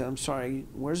department, I said, "I'm sorry,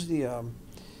 where's the?" I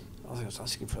was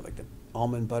asking for like the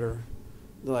almond butter.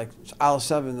 They're like, "It's aisle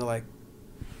 7." They're like,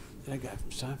 "That guy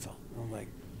from Seinfeld." And I'm like,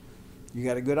 "You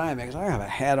got a good eye, man." Because I have a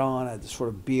hat on, I had this sort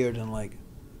of beard, and like,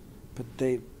 but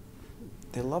they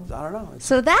loved. I don't know.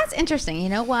 So that's interesting. You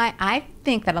know why? I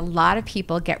think that a lot of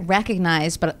people get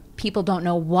recognized, but people don't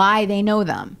know why they know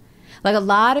them. Like a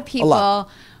lot of people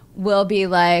will be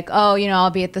like, "Oh, I'll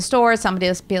be at the store." Somebody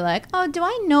will be like, "Oh, do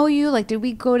I know you? Like, did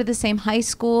we go to the same high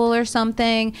school or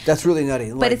something?" That's really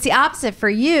nutty. But it's the opposite for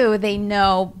you. They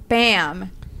know,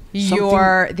 bam,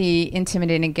 you're the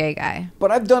intimidating gay guy.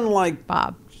 But I've done like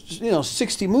Bob.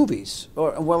 60 movies,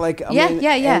 or well, like I mean,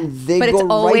 yeah. And they but go it's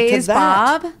always right to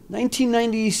that. Bob.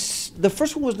 1990. The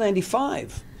first one was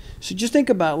 95. So just think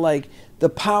about like the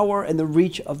power and the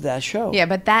reach of that show. Yeah,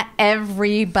 but that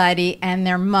everybody and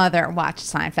their mother watched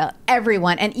Seinfeld.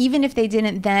 Everyone, and even if they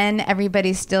didn't then,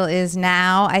 everybody still is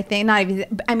now. I think not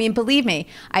even. I mean, believe me,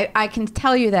 I can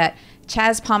tell you that.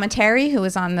 Chaz Palminteri, who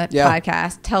was on the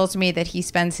podcast, tells me that he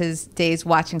spends his days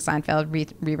watching Seinfeld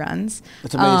reruns.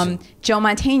 That's amazing. Joe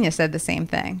Mantegna said the same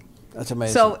thing. That's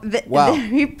amazing. So wow.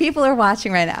 People are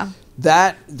watching right now.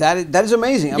 That is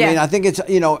amazing. I mean, I think it's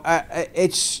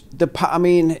it's the. I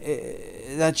mean,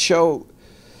 that show.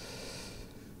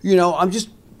 I'm just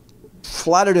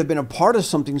flattered to have been a part of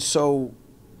something so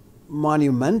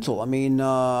monumental. I mean,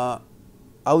 I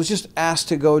was just asked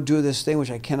to go do this thing,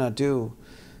 which I cannot do.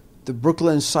 The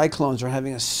Brooklyn Cyclones are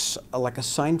having a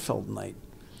Seinfeld night,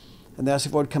 and they asked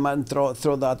if I would come out and throw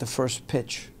out the first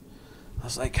pitch. I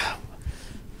was like,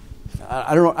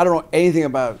 I don't know anything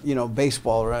about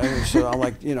baseball, right? So I'm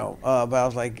like, but I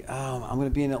was like, I'm going to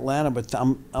be in Atlanta, but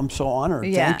I'm so honored.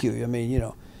 Yeah. Thank you. I mean,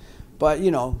 but a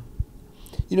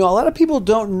lot of people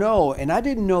don't know, and I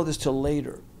didn't know this till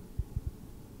later.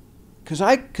 Because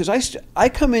I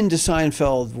come into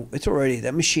Seinfeld,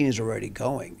 that machine is already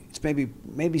going. It's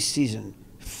maybe season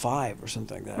 5 or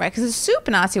something like that. Right, because the Soup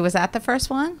Nazi was that the first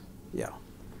one? Yeah.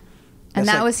 And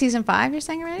that was season 5, you're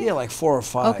saying already? Yeah, like 4 or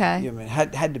 5. Okay. I mean,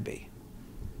 had to be.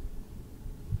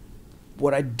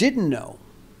 What I didn't know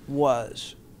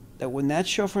was that when that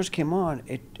show first came on,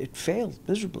 it failed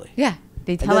miserably. Yeah,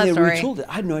 they tell that story. And then they retooled it.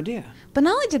 I had no idea. But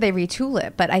not only did they retool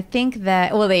it, but I think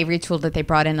that, they retooled it. They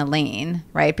brought in Elaine,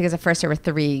 right? Because at first there were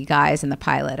 3 guys in the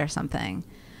pilot or something.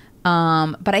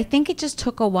 But I think it just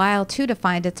took a while, too, to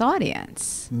find its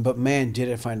audience. But, man, did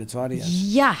it find its audience.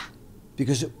 Yeah.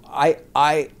 Because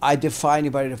I defy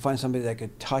anybody to find somebody that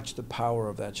could touch the power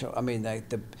of that show. I mean,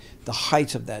 the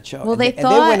heights of that show. Well, and they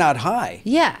went out high.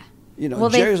 Yeah.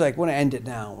 Jerry was like, "Want to end it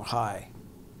now? We're high."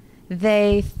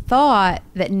 they thought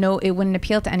that it wouldn't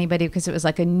appeal to anybody because it was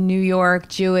like a New York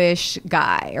Jewish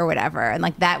guy or whatever, and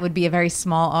like that would be a very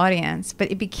small audience.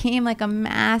 But it became like a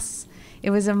mass. It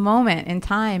was a moment in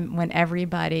time when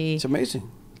everybody. It's amazing.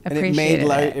 Appreciated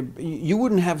and it made you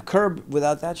wouldn't have Curb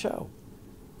without that show.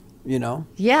 You know.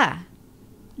 Yeah.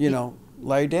 You know,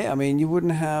 Larry Day. I mean, you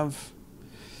wouldn't have.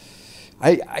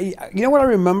 You know what I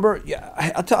remember?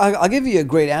 Yeah, I'll give you a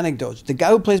great anecdote. The guy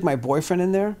who plays my boyfriend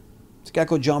in there, this guy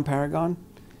called John Paragon.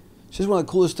 It's just one of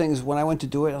the coolest things. When I went to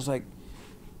do it, I was like,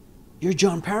 "You're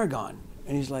John Paragon,"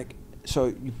 and he's like, "So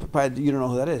you don't know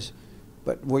who that is,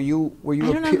 but were you?" I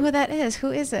don't know who that is.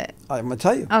 Who is it? I'm gonna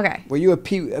tell you. Okay. Were you a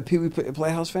Pee Wee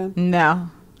Playhouse fan?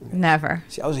 No, okay. Never.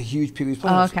 See, I was a huge Pee Wee's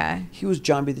Playhouse. Oh, okay. He was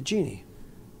John B. the Genie.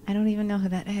 I don't even know who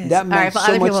that is. That meant all right, but so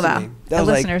other much people to know. me. The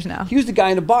listeners know. He was the guy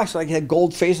in the box, like he had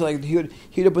gold face, like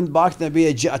he'd open the box and there'd be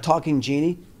a talking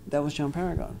genie. That was John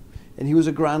Paragon, and he was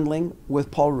a groundling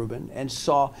with Paul Rubin, and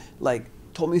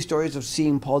told me stories of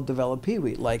seeing Paul develop Pee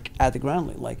Wee, like at the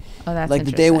groundling, like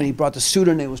the day when he brought the suit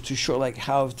and it was too short, like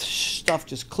how stuff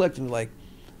just clicked and like,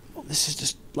 oh, this is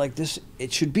just like this.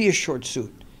 It should be a short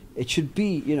suit. It should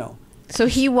be, you know. So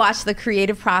he watched the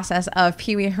creative process of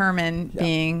Pee Wee Herman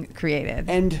being created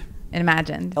and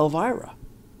imagined. Elvira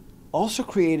also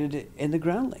created it in the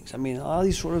Groundlings. I mean, a lot of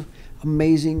these sort of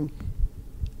amazing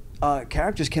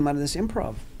characters came out of this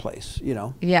improv place, you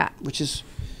know. Yeah. Which is,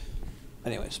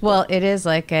 anyways. Well, it is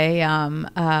like a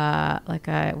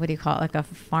what do you call it? Like a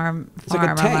farm. Like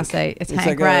a tank. I must say, it's tank,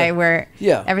 like right? Where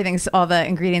everything's all the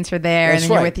ingredients are there, That's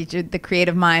and then right. you're with each. The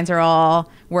creative minds are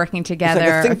all working together,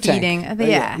 it's like a think feeding.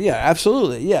 tank. Yeah,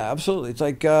 absolutely. Yeah, absolutely. It's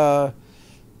like what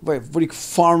do you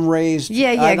farm raised?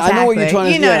 Yeah, exactly. I know what you're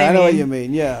trying to say. I know what you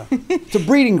mean. Yeah, it's a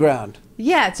breeding ground.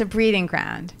 Yeah, it's a breeding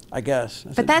ground. I guess.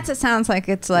 But it sounds like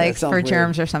it's like for weird.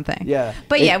 germs or something. Yeah.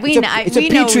 But it's a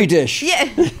petri dish. Yeah.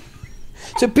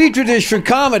 It's a petri dish for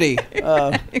comedy.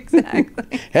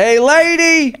 Exactly. Hey,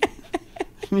 lady.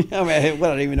 I mean, I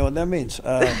don't even know what that means.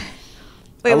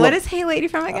 Wait, what is Hey Lady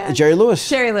from again? Jerry Lewis.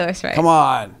 Jerry Lewis, right? Come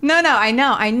on. No, I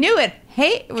know. I knew it.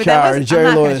 Hey, Jerry I'm not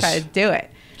going to Lewis. try to do it.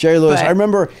 Jerry Lewis. But I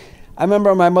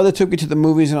remember my mother took me to the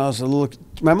movies, and I was a little.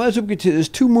 My mother took me to. There's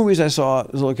two movies I saw as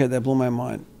a little kid that blew my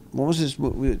mind. One was this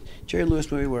Jerry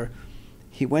Lewis movie where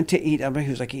he went to eat. I mean,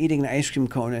 he was like eating an ice cream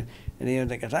cone, and he was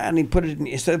like, and he put it in,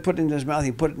 instead of putting it in his mouth,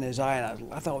 he put it in his eye,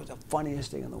 and I thought it was the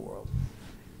funniest thing in the world.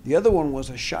 The other one was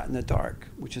A Shot in the Dark,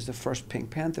 which is the first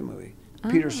Pink Panther movie.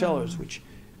 Peter Sellers, which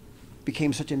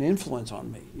became such an influence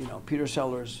on me. You know, Peter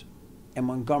Sellers and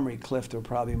Montgomery Clift are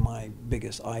probably my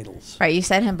biggest idols. Right, you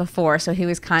said him before, so he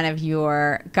was kind of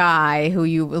your guy who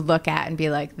you would look at and be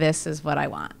like, this is what I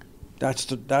want. That's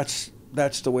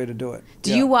the way to do it.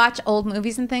 Do you watch old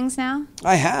movies and things now?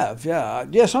 I have,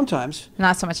 yeah, sometimes.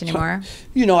 Not so much anymore.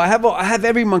 You know, I have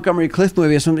every Montgomery Clift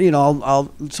movie. You know,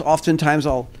 I'll oftentimes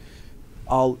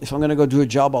if I'm going to go do a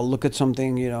job, I'll look at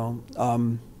something. You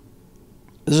know,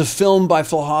 there's a film by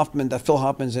Phil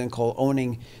Hoffman's in called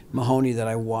Owning Mahoney that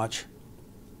I watch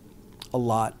a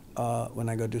lot when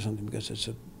I go do something because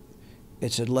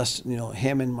it's a less, you know,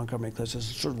 him and Montgomery Clift is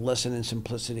a sort of lesson in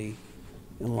simplicity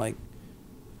and like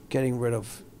getting rid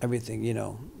of everything, you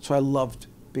know. So I loved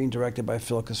being directed by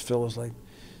Phil because Phil was like,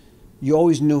 you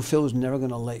always knew Phil was never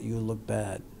going to let you look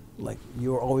bad. Like,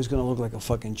 you were always going to look like a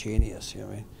fucking genius, you know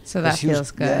what I mean? So that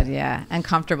feels good, yeah. And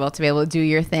comfortable to be able to do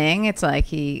your thing. It's like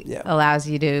he allows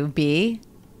you to be.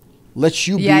 Lets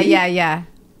you be. Yeah.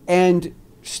 And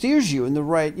steers you in the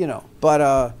right, you know.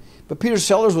 But Peter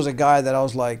Sellers was a guy that I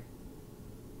was like,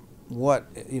 what,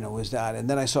 you know, was that? And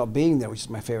then I saw Being There, which is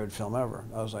my favorite film ever.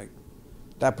 I was like,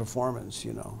 that performance,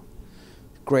 you know.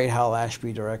 Great Hal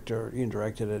Ashby directed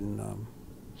it. And,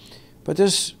 but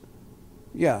this,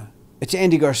 it's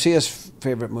Andy Garcia's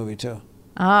favorite movie, too.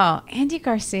 Oh, Andy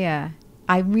Garcia.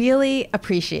 I really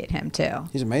appreciate him, too.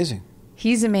 He's amazing.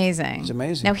 He's amazing. He's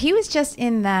amazing. Now, he was just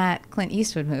in that Clint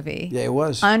Eastwood movie. Yeah, he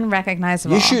was.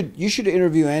 Unrecognizable. You should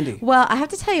interview Andy. Well, I have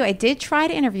to tell you, I did try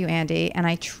to interview Andy, and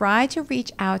I tried to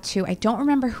reach out to, I don't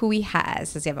remember who he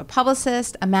has. Does he have a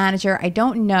publicist, a manager? I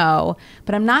don't know,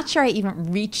 but I'm not sure I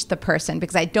even reached the person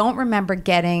because I don't remember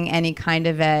getting any kind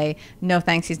of a, no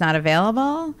thanks, he's not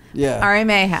available. Yeah. Or I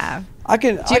may have. Do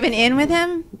you have an in with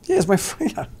him? Yeah, he's my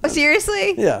friend. Oh,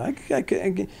 seriously? Yeah,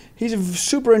 he's a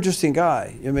super interesting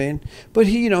guy. I mean, but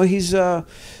he, you know, he's, you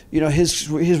know, his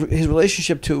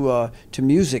relationship to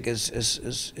music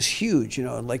is huge. You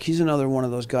know, like he's another one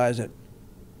of those guys that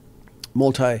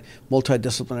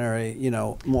multidisciplinary. You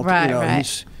know, right.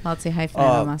 He's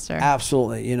multi-hyphenate master.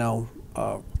 Absolutely. You know,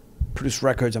 produced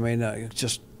records. I mean, it's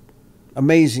just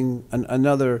amazing.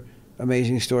 Another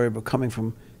amazing story, but coming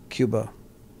from Cuba.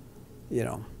 You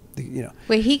know,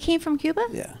 Wait, he came from Cuba?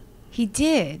 Yeah. He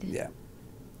did? Yeah.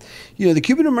 The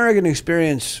Cuban American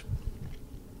experience,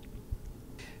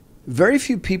 very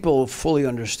few people fully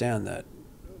understand that.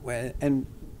 And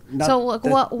not, so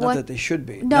not that they should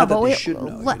be. No, not but that they should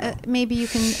know, maybe you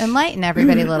can enlighten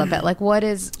everybody a little bit. Like, what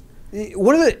is...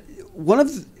 One of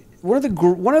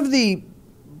the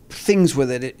things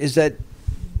with it is that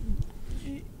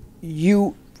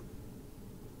you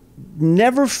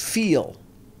never feel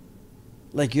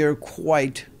like you're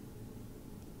quite,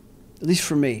 at least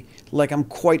for me, like I'm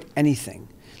quite anything.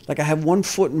 Like I have one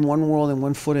foot in one world and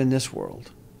one foot in this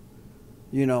world,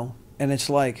 and it's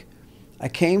like I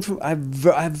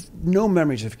have no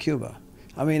memories of Cuba.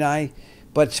 I mean,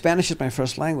 but Spanish is my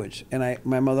first language, and I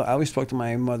always spoke to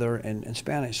my mother in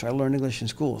Spanish, so I learned English in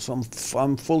school, so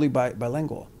I'm fully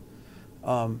bilingual.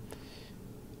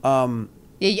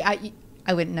 Yeah,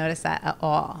 I wouldn't notice that at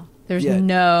all. There's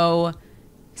no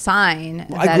sign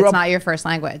that it's not your first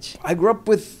language. I grew up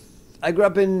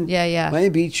in Miami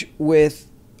Beach with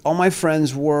all my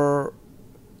friends were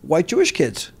white Jewish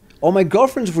kids. All my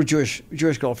girlfriends were Jewish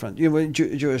girlfriends.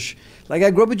 Jewish. Like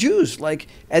I grew up with Jews. Like,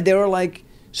 and they were like,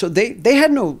 so they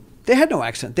had no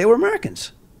accent. They were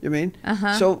Americans. You know what I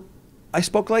mean? So I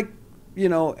spoke like,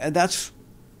 and that's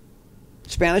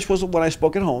Spanish was what I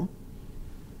spoke at home,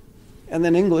 and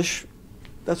then English.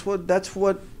 That's what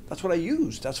I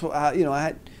used. That's what I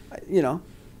had.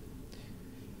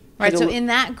 Right. So in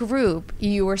that group,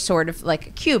 you were sort of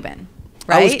like Cuban.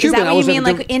 Right? I was Cuban. Is that what you mean?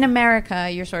 Like in America,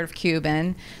 you're sort of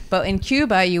Cuban, but in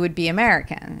Cuba, you would be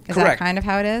American. Is that kind of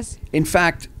how it is? In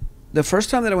fact, the first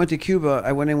time that I went to Cuba,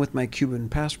 I went in with my Cuban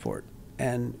passport,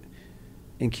 and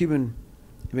in Cuban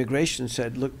immigration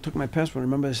took my passport. I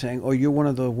remember saying, "Oh, you're one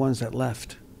of the ones that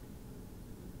left."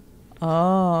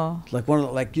 Oh. Like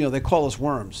they call us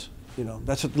worms.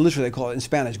 That's what literally they call it in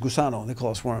Spanish, gusano. They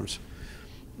call us worms.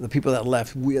 The people that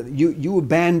left, you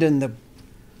abandoned the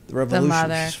revolution. The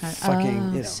mother.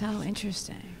 Fucking, so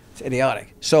interesting. It's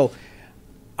idiotic. So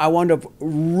I wound up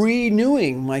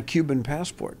renewing my Cuban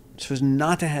passport so as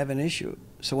not to have an issue.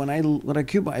 So when I go to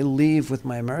Cuba, I leave with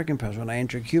my American passport. And I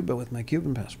enter Cuba with my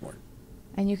Cuban passport.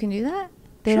 And you can do that?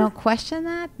 They Sure. don't question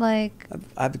that? Like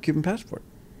I have a Cuban passport.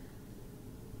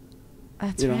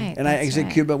 That's right. And I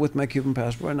exit Cuba with my Cuban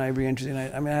passport, and I re-enter the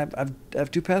United. I mean, I have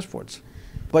two passports.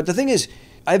 But the thing is,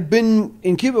 I've been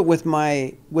in Cuba with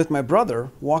my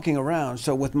brother walking around.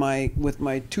 So with my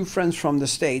two friends from the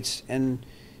States and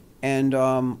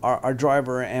our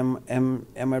driver and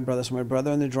my brother. So my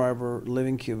brother and the driver live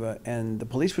in Cuba, and the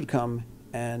police would come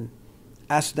and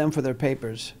ask them for their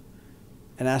papers,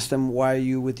 and ask them, why are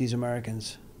you with these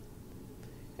Americans?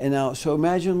 And now, so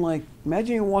imagine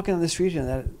you're walking on the street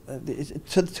and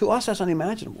to us that's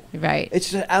unimaginable. Right. It's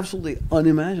just absolutely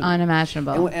unimaginable.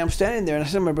 Unimaginable. And I'm standing there and I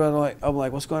said to my brother, I'm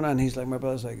like, what's going on? And he's like, my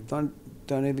brother's like, don't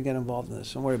even get involved in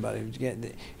this. Don't worry about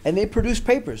it. And they produce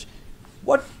papers.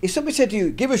 What if somebody said to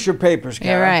you, give us your papers,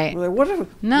 Kara? You're right. We're like, what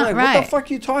the fuck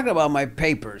are you talking about? My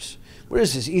papers? What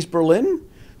is this? East Berlin?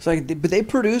 It's like, but they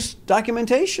produce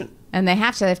documentation. And they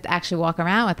have to actually walk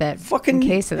around with it in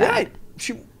case of that. Yeah.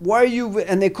 Why are you?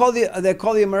 And they call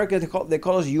the Americans. They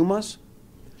call us Yumas,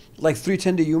 like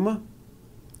 3:10 to Yuma.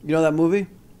 You know that movie?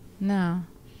 No.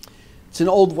 It's an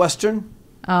old Western.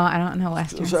 Oh, I don't know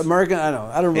Westerns. So American, I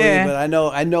don't really, but I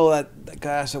know that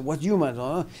guy. I said, "What Yumas?"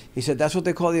 Oh, he said, "That's what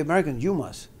they call the Americans,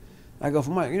 Yumas." I go,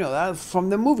 from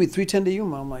the movie 3:10 to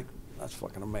Yuma. I'm like, that's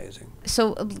fucking amazing.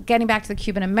 So getting back to the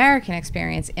Cuban American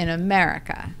experience in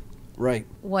America. Right.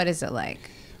 What is it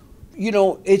like?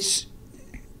 It's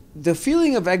the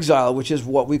feeling of exile, which is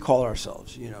what we call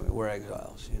ourselves. We're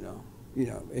exiles.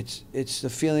 It's the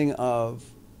feeling of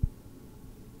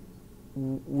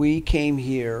we came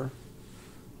here,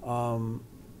 and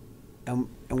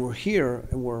we're here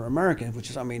and we're American, which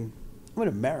is, I'm an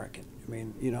American.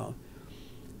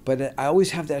 But I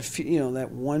always have that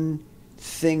that one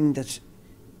thing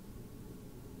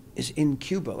is in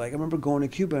Cuba. Like I remember going to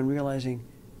Cuba and realizing,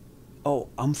 oh,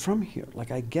 I'm from here.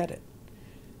 Like I get it.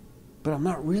 But I'm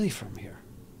not really from here.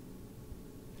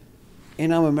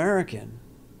 And I'm American,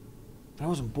 but I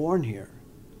wasn't born here.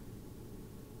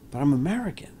 But I'm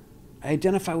American. I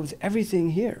identify with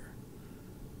everything here.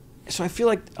 So I feel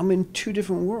like I'm in two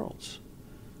different worlds.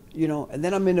 And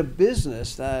then I'm in a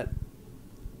business that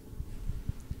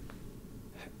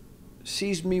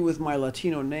sees me with my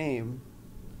Latino name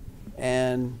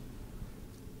and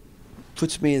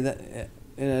puts me in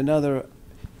another,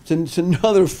 it's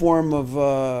another form of,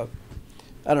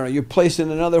 I don't know, you're placed in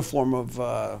another form of,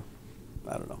 I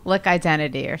don't know. Like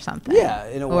identity or something. Yeah,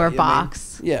 in a way. Or a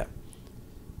box. Yeah.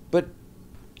 But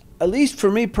at least for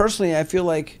me personally, I feel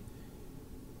like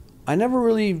I never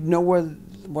really know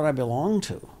what I belong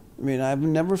to. I mean, I've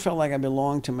never felt like I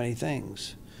belong to many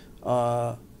things,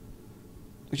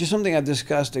 which is something I've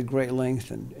discussed at great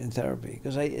length in therapy.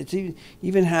 Because it's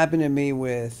even happened to me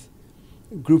with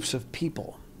groups of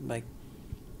people. Like,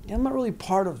 I'm not really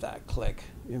part of that clique.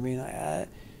 I mean,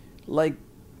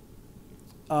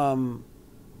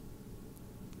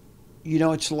 you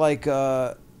know, it's like,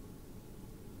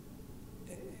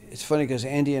 it's funny because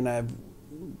Andy and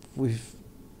we've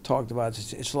talked about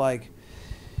this. It's like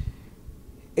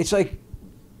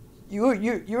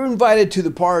you're invited to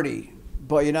the party,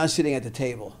 but you're not sitting at the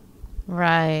table.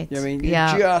 Right. You know what I mean?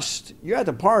 Yeah. You're at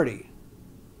the party,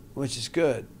 which is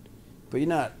good, but you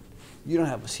don't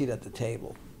have a seat at the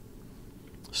table.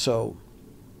 So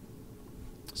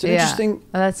it's an interesting.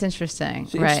 Oh, that's interesting.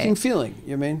 It's an interesting feeling.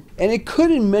 You know what I mean? And it could,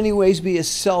 in many ways, be a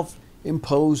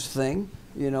self-imposed thing.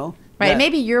 You know. Right,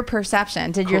 maybe your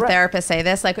perception. Did your therapist say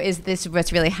this? Like, is this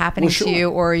what's really happening to you,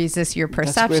 or is this your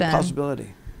perception? That's a great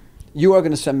possibility. You are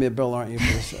going to send me a bill, aren't you?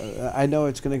 For this? I know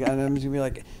it's going to. I'm going to be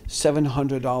like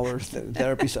 $700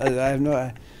 therapy. I have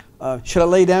no. Should I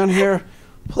lay down here,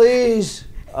 please?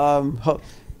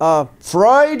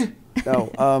 Freud?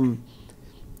 No.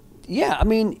 Yeah, I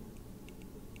mean,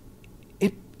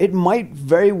 it might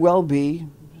very well be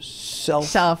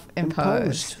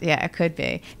self-imposed. Yeah, it could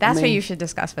be. That's what you should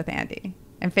discuss with Andy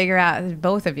and figure out,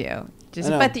 both of you.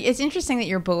 But it's interesting that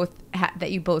you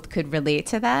both could relate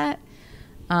to that.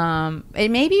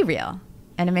 It may be real,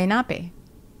 and it may not be.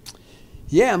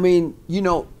 Yeah, I mean, you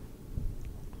know,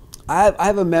 I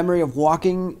have a memory of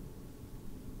walking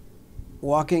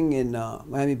in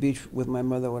Miami Beach with my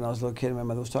mother when I was a little kid. And my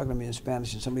mother was talking to me in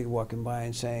Spanish, and somebody walking by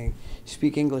and saying,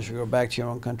 "Speak English or go back to your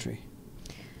own country."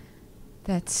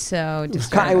 That's so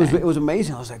disturbing. It was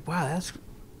amazing. I was like, wow, that's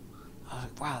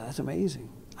amazing.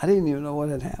 I didn't even know what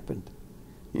had happened.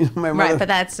 You know, my mother, right, but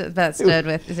that stayed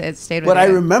with you. But I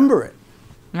remember it.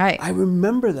 Right. I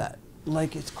remember that.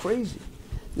 Like, it's crazy.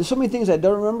 There's so many things I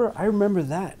don't remember. I remember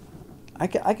that. I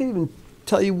can even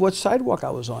tell you what sidewalk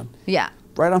I was on. Yeah.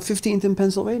 Right on 15th in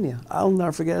Pennsylvania. I'll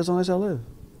never forget as long as I live.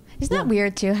 Isn't that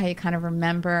weird, too, how you kind of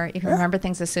remember, you can remember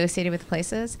things associated with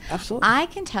places? Absolutely. I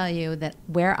can tell you that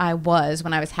where I was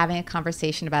when I was having a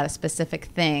conversation about a specific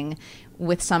thing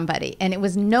with somebody, and it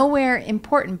was nowhere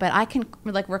important, but I can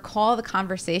like recall the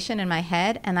conversation in my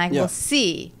head, and I will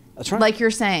see, that's right, like you're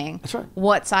saying, that's right,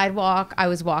 what sidewalk I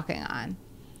was walking on.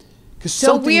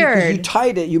 So weird. You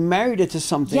tied it, you married it to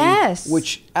something,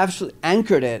 which absolutely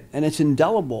anchored it, and it's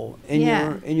indelible in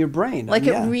your brain. Like,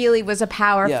 it really was a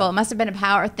powerful. It must have been a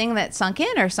power thing that sunk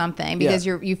in or something, because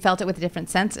you felt it with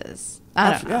different senses.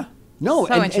 I don't know. Yeah. No,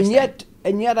 so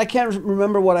and yet I can't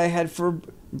remember what I had for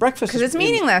breakfast. Because it's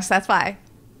meaningless. That's why.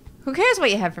 Who cares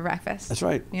what you had for breakfast? That's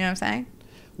right. You know what I'm saying?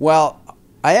 Well,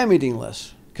 I am eating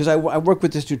less. Because I work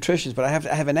with this nutritionist, but I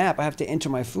have an app. I have to enter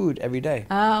my food every day.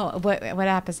 Oh, what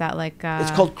app is that? Like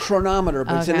it's called Chronometer,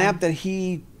 but it's an app that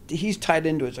he's tied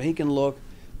into it, so he can look.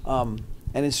 And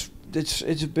he's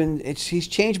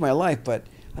changed my life, but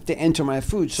I have to enter my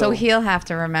food. So he'll have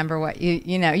to remember what you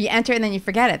enter, and then you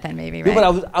forget it. Then maybe, right?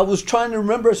 Yeah, but I was trying to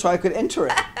remember so I could enter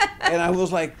it, and I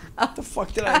was like, "What the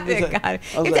fuck did I do?" You have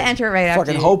to enter it right after.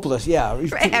 Fucking hopeless, yeah.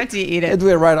 Right after you eat it. Do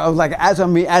it right. I was like, as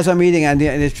I'm eating,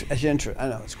 I should enter it. I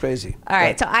know, it's crazy. All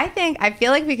right, so I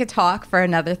feel like we could talk for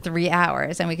another 3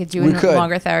 hours, and we could do a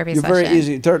longer therapy session. Very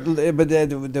easy, but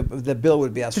the bill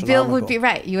would be astronomical. The bill would be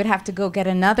right. You would have to go get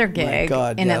another gig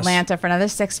in Atlanta for another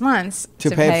 6 months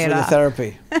to pay for the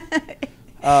therapy.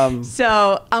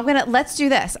 So let's do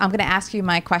this. I'm gonna ask you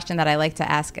my question that I like to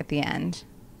ask at the end,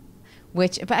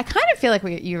 but I kind of feel like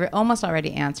you almost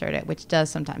already answered it, which does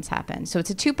sometimes happen. So it's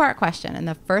a 2-part question, and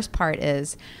the first part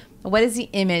is, what is the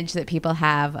image that people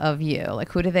have of you?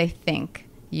 Like, who do they think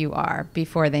you are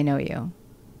before they know you,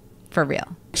 for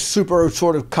real? Super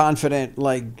sort of confident,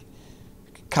 like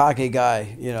cocky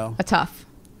guy, you know. A tough,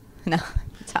 no,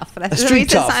 tough. That's a street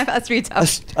tough. A street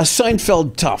tough. A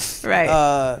Seinfeld tough.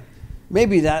 Right.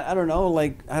 Maybe that, I don't know,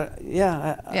 like, I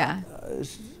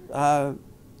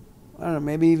don't know,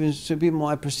 maybe even some people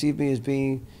might perceive me as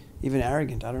being even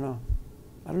arrogant. I don't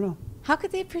know. How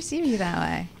could they perceive you that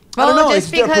way? Well, I don't know, just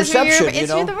it's their perception,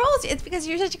 it's the roles. It's because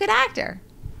you're such a good actor.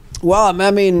 Well,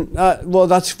 I mean,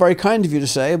 that's very kind of you to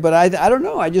say, but I don't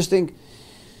know. I just think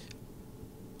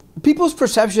people's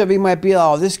perception of me might be,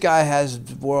 oh, this guy has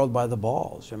the world by the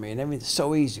balls. I mean, it's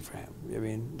so easy for him. I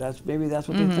mean, that's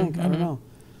what they think. I don't know.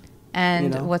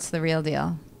 And what's the real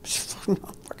deal? No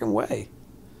fucking way.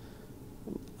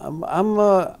 I'm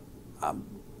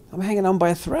hanging on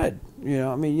by a thread. You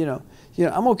know, I mean,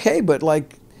 I'm okay, but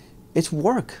like, it's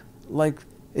work. Like,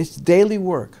 it's daily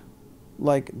work.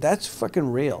 Like, that's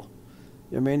fucking real.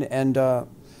 You know what I mean?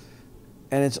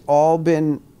 And it's all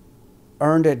been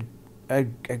earned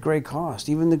at great cost.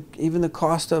 Even the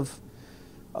cost of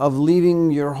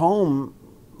leaving your home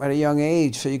at a young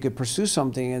age so you could pursue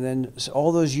something, and then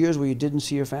all those years where you didn't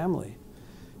see your family.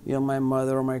 You know, my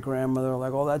mother or my grandmother,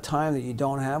 like all that time that you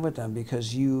don't have with them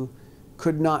because you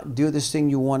could not do this thing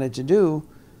you wanted to do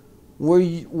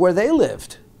where they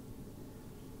lived.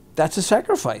 That's a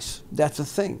sacrifice. That's a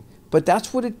thing. But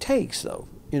that's what it takes, though.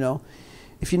 You know,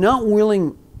 if you're not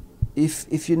willing,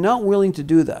 if you're not willing to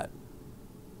do that,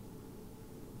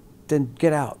 then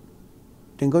get out.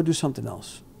 Then go do something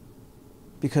else.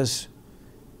 Because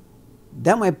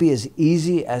that might be as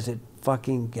easy as it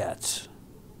fucking gets.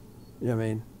 You know what I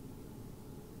mean?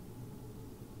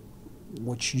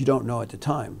 Which you don't know at the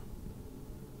time.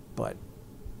 But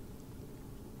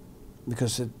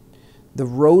because the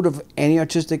road of any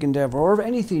artistic endeavor or of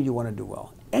anything you want to do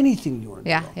well, anything you want to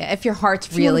do well. Yeah, if your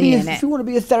heart's really in it. If you want to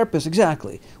be a therapist,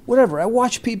 exactly. Whatever. I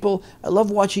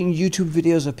love watching YouTube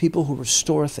videos of people who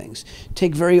restore things.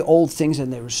 Take very old things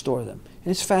and they restore them.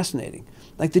 And it's fascinating.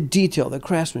 Like the detail, the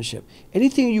craftsmanship.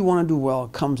 Anything you want to do well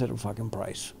comes at a fucking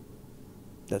price.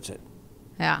 That's it.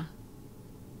 Yeah.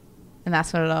 And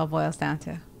that's what it all boils down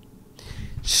to.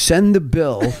 Send the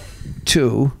bill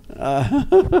to...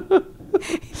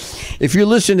 if you're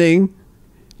listening,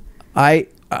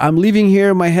 I'm leaving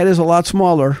here. My head is a lot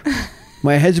smaller.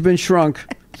 My head's been shrunk.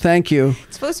 Thank you.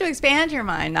 It's supposed to expand your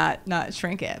mind, not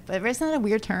shrink it. But isn't that a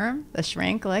weird term? The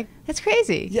shrink, like it's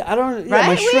crazy. Yeah, I don't. Yeah, right?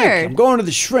 my shrink. Weird. I'm going to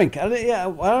the shrink. I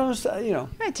don't. You know.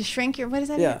 Right, to shrink your. What does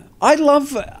that Yeah, mean?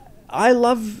 I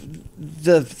love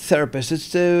the therapist.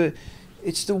 It's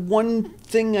the one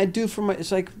thing I do for my.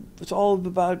 It's like it's all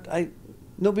about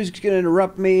Nobody's going to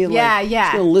interrupt me. Yeah.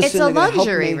 It's gonna listen, it's a they're gonna help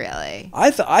luxury, me. really.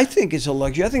 I think it's a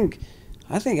luxury. I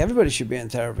think everybody should be in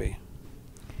therapy.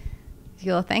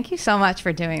 Yul, thank you so much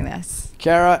for doing this.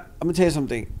 Kara, I'm going to tell you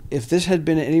something. If this had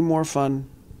been any more fun,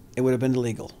 it would have been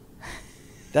illegal.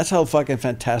 That's how fucking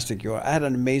fantastic you are. I had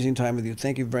an amazing time with you.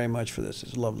 Thank you very much for this.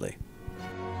 It's lovely.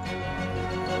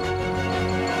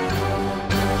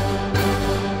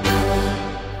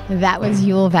 That was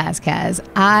Yul Vazquez.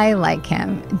 I like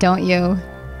him, don't you?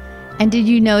 And did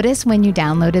you notice when you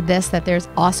downloaded this that there's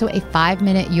also a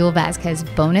 5-minute Yul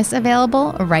Vazquez bonus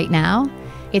available right now?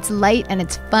 It's light and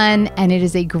it's fun, and it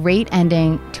is a great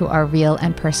ending to our real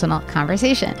and personal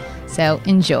conversation. So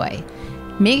enjoy.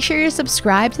 Make sure you're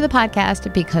subscribed to the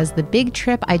podcast because the big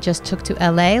trip I just took to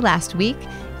LA last week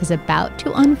is about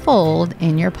to unfold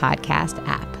in your podcast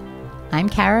app. I'm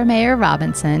Kara Mayer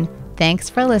Robinson. Thanks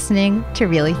for listening to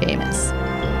Really Famous.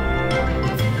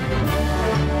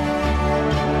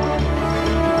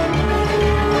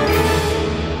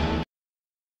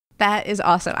 That is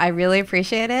awesome. I really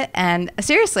appreciate it. And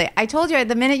seriously, I told you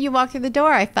the minute you walked through the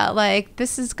door, I felt like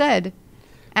this is good.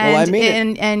 And, well, I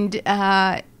mean and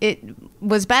it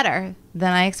was better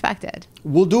than I expected.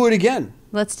 We'll do it again.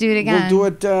 Let's do it again.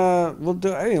 We'll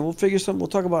do it. We'll figure something. We'll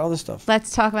talk about other stuff. Let's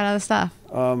talk about other stuff.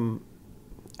 All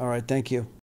right. Thank you.